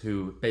players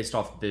who, based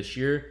off this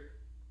year,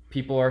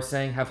 people are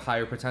saying have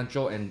higher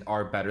potential and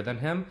are better than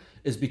him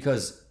is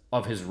because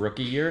of his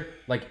rookie year.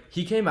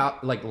 He came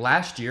out,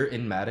 last year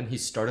in Madden, he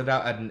started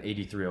out at an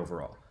 83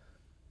 overall,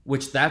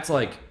 which that's,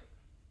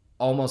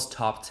 almost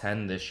top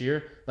 10 this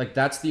year.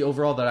 That's the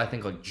overall that I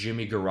think,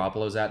 Jimmy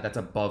Garoppolo's at. That's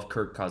above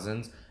Kirk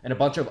Cousins and a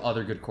bunch of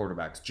other good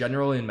quarterbacks.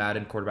 Generally in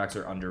Madden, quarterbacks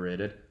are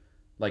underrated.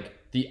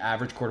 The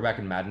average quarterback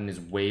in Madden is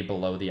way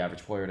below the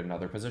average player at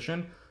another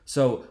position.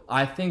 So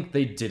I think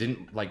they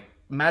didn't,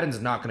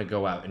 Madden's not going to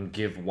go out and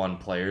give one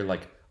player,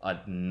 a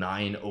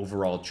 9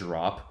 overall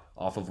drop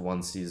off of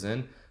one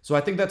season. So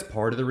I think that's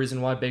part of the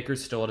reason why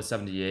Baker's still at a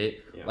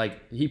 78. Yeah.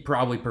 He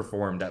probably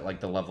performed at,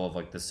 the level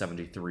of, the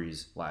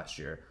 73s last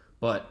year.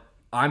 But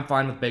I'm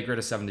fine with Baker at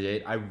a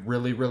 78. I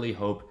really, really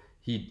hope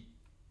he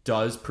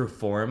does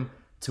perform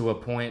to a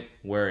point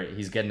where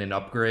he's getting an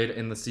upgrade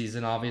in the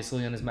season,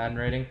 obviously, in his Madden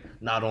rating.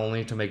 Not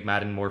only to make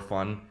Madden more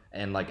fun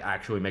and,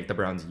 actually make the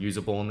Browns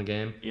usable in the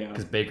game. Yeah.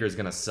 Because Baker's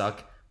going to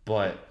suck.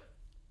 But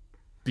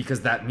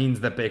because that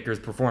means that Baker's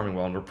performing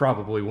well and we're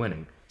probably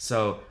winning.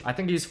 So I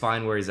think he's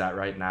fine where he's at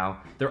right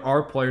now. There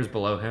are players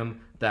below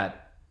him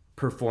that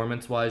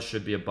performance-wise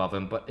should be above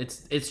him. But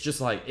it's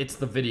just it's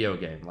the video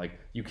game.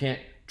 You can't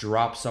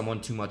drop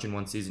someone too much in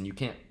one season. You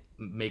can't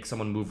make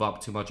someone move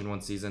up too much in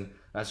one season.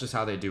 That's just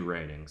how they do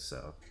ratings.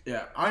 So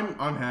yeah,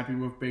 I'm happy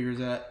with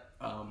Baker's at.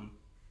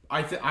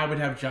 I would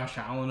have Josh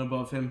Allen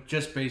above him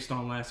just based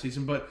on last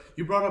season. But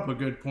you brought up a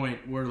good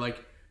point where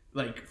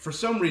for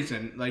some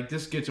reason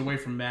this gets away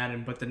from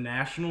Madden, but the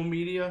national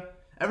media,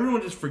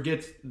 everyone just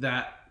forgets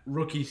that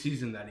rookie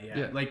season that he had.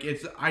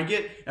 Yeah. I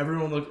get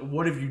everyone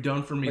what have you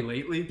done for me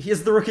lately? He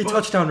has the rookie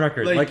touchdown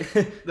record.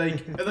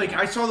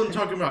 I saw them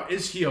talking about,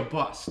 is he a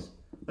bust?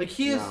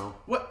 He is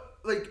what.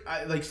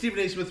 Stephen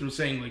A. Smith was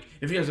saying,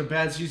 if he has a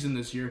bad season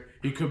this year,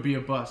 he could be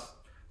a bust.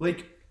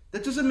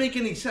 That doesn't make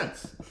any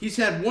sense. He's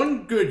had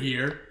one good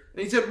year,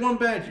 and he's had one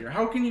bad year.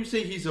 How can you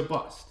say he's a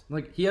bust?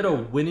 He had a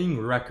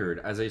winning record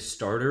as a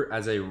starter,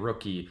 as a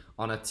rookie,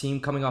 on a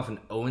team coming off an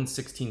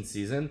 0-16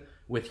 season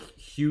with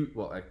Hugh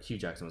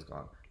Jackson was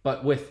gone.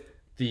 But with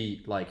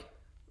the,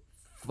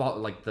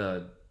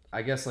 the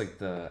I guess like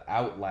the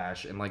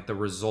outlash and like the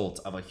result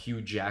of a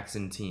Hugh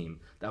Jackson team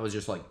that was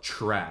just like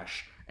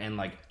trash and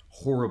like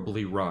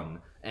horribly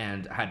run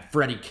and had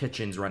Freddie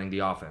Kitchens running the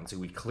offense, who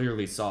we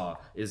clearly saw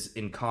is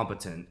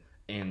incompetent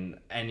in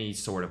any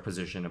sort of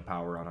position of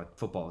power on a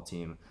football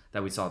team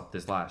that we saw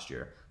this last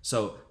year.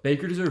 So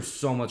Baker deserves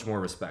so much more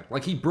respect.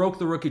 Like, he broke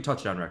the rookie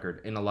touchdown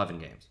record in 11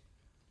 games.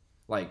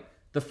 Like,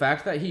 the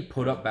fact that he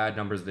put up bad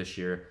numbers this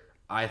year,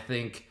 I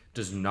think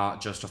does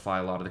not justify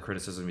a lot of the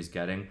criticism he's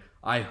getting.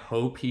 I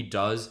hope he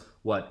does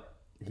what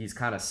he's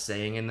kind of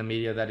saying in the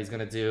media that he's going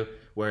to do,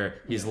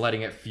 where he's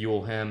letting it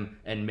fuel him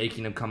and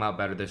making him come out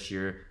better this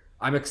year.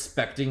 I'm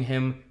expecting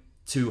him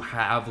to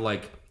have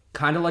like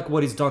kind of like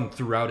what he's done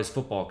throughout his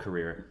football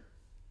career.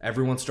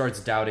 Everyone starts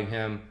doubting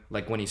him,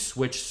 like when he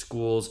switched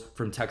schools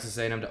from Texas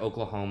A&M to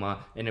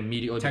Oklahoma and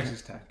immediately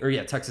Texas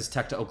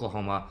Tech to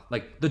Oklahoma.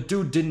 Like, the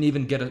dude didn't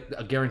even get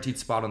a guaranteed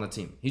spot on the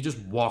team. He just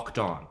walked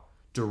on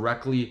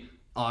directly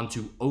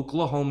onto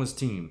Oklahoma's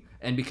team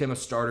and became a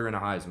starter and a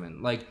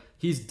Heisman. Like,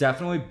 he's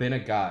definitely been a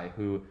guy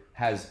who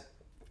has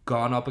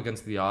gone up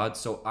against the odds,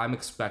 so I'm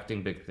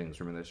expecting big things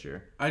from him this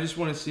year. I just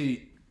want to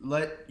see,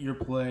 let your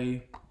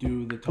play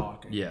do the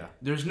talking. Yeah.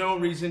 There's no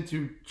reason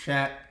to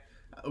chat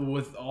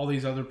with all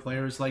these other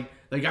players. Like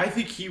I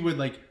think he would,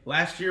 like,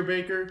 last year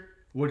Baker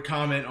would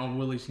comment on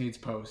Willie Snead's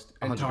post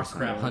and talk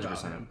crap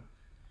about him.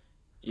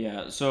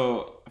 Yeah,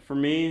 so for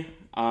me,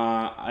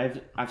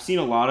 I've seen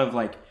a lot of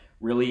like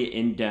really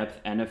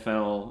in-depth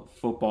NFL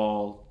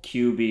football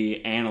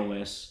QB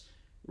analysts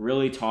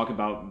really talk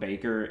about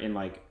Baker in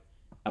like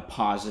a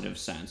positive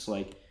sense.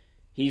 Like,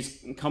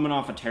 he's coming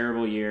off a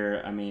terrible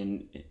year. I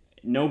mean,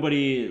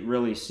 nobody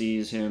really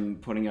sees him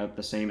putting up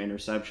the same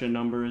interception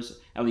numbers,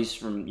 at least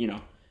from,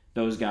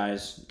 those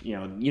guys, the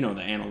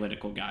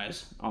analytical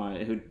guys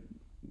who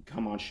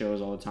come on shows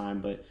all the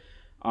time. But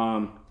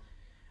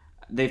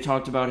they've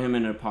talked about him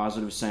in a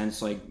positive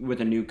sense, like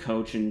with a new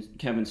coach and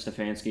Kevin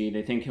Stefanski.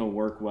 They think he'll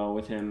work well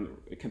with him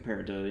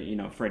compared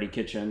to, Freddie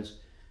Kitchens.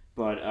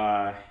 But,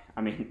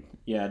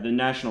 the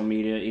national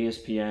media,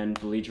 ESPN,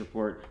 Bleacher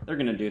Report, they're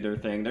going to do their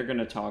thing. They're going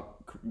to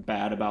talk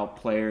bad about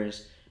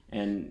players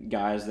and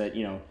guys that,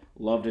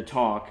 love to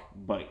talk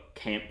but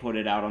can't put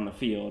it out on the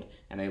field,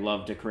 and they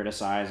love to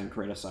criticize.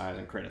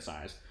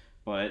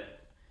 But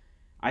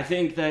I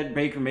think that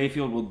Baker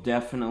Mayfield will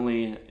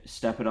definitely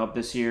step it up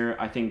this year.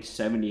 I think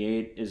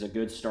 78 is a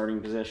good starting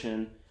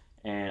position,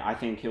 and I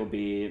think he'll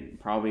be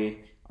probably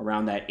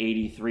around that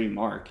 83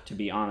 mark, to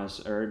be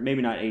honest, or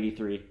maybe not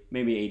 83,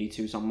 maybe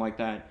 82, something like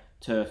that,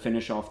 to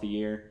finish off the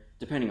year,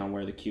 depending on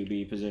where the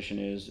QB position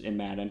is in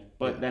Madden.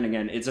 But then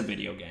again, it's a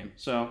video game,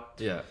 so...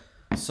 Yeah.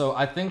 So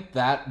I think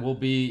that will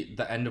be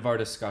the end of our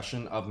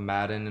discussion of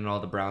Madden and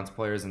all the Browns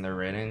players and their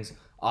ratings.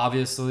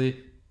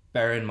 Obviously,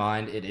 bear in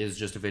mind, it is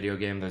just a video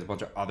game. There's a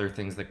bunch of other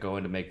things that go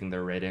into making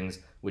their ratings,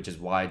 which is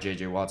why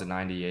J.J. Watt's at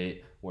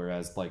 98,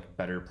 whereas like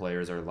better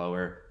players are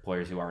lower,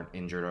 players who aren't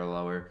injured are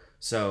lower.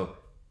 So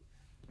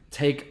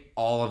take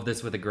all of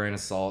this with a grain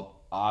of salt.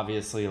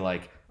 Obviously,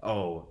 like,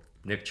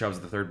 Nick Chubb's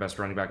the third best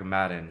running back in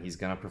Madden. He's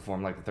going to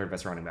perform like the third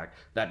best running back.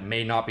 That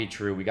may not be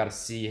true. We got to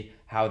see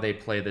how they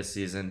play this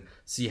season,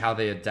 see how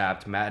they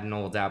adapt. Madden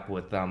will adapt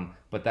with them,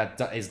 but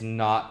that is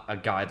not a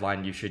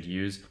guideline you should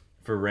use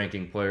for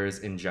ranking players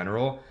in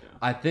general. Yeah.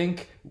 I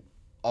think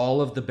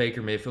all of the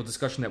Baker Mayfield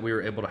discussion that we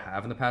were able to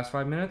have in the past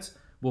 5 minutes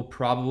will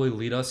probably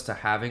lead us to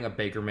having a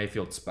Baker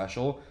Mayfield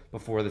special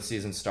before the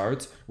season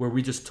starts, where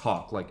we just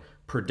talk like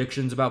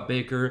predictions about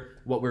Baker,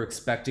 what we're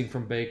expecting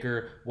from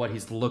Baker, what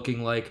he's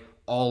looking like,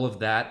 all of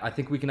that. I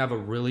think we can have a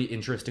really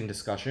interesting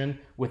discussion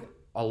with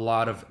a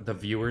lot of the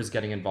viewers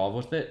getting involved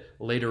with it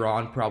later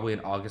on, probably in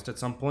August at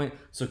some point.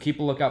 So keep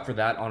a lookout for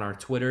that on our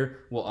Twitter.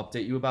 We'll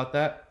update you about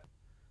that.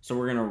 So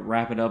we're going to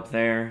wrap it up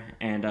there,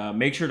 and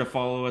make sure to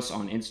follow us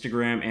on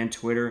Instagram and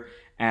Twitter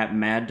at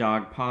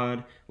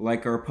MadDogPod.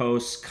 Like our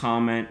posts,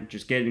 comment,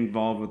 just get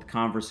involved with the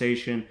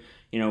conversation.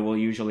 We'll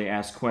usually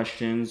ask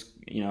questions,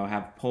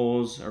 have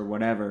polls or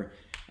whatever.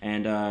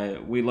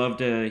 And we love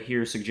to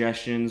hear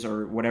suggestions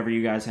or whatever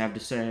you guys have to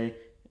say.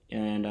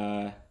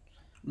 And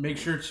make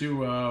sure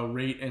to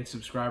rate and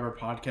subscribe our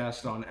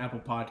podcast on Apple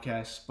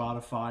Podcasts,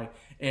 Spotify,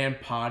 and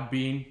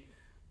Podbean.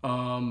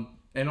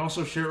 And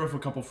also share it with a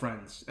couple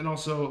friends. And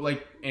also,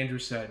 like Andrew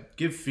said,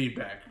 give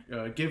feedback.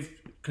 Give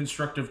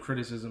constructive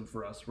criticism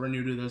for us. We're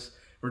new to this.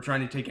 We're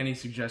trying to take any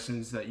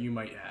suggestions that you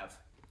might have.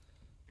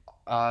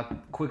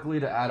 Quickly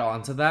to add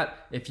on to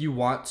that, if you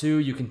want to,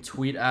 you can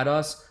tweet at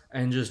us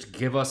and just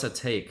give us a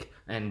take,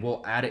 and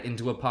we'll add it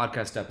into a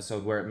podcast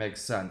episode where it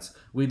makes sense.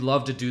 We'd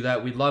love to do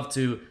that. We'd love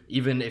to,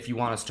 even if you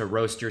want us to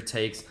roast your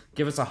takes,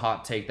 give us a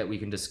hot take that we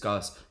can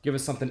discuss. Give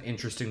us something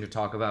interesting to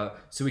talk about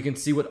so we can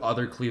see what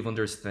other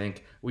Clevelanders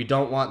think. We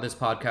don't want this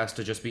podcast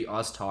to just be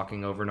us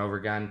talking over and over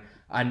again.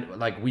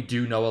 We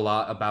do know a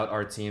lot about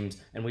our teams,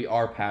 and we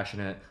are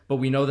passionate, but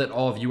we know that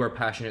all of you are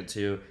passionate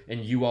too,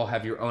 and you all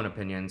have your own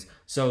opinions.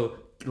 So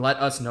let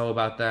us know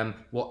about them.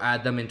 We'll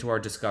add them into our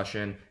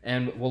discussion,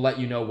 and we'll let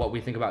you know what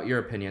we think about your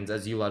opinions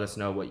as you let us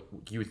know what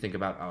you think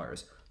about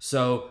ours.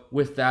 So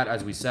with that,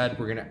 as we said,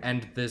 we're going to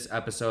end this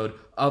episode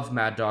of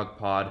Mad Dog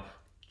Pod.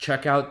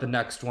 Check out the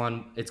next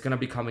one. It's going to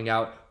be coming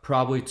out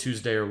probably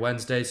Tuesday or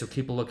Wednesday, so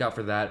keep a lookout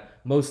for that.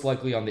 Most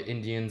likely on the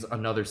Indians,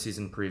 another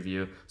season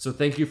preview. So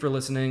thank you for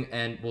listening,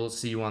 and we'll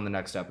see you on the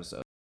next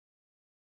episode.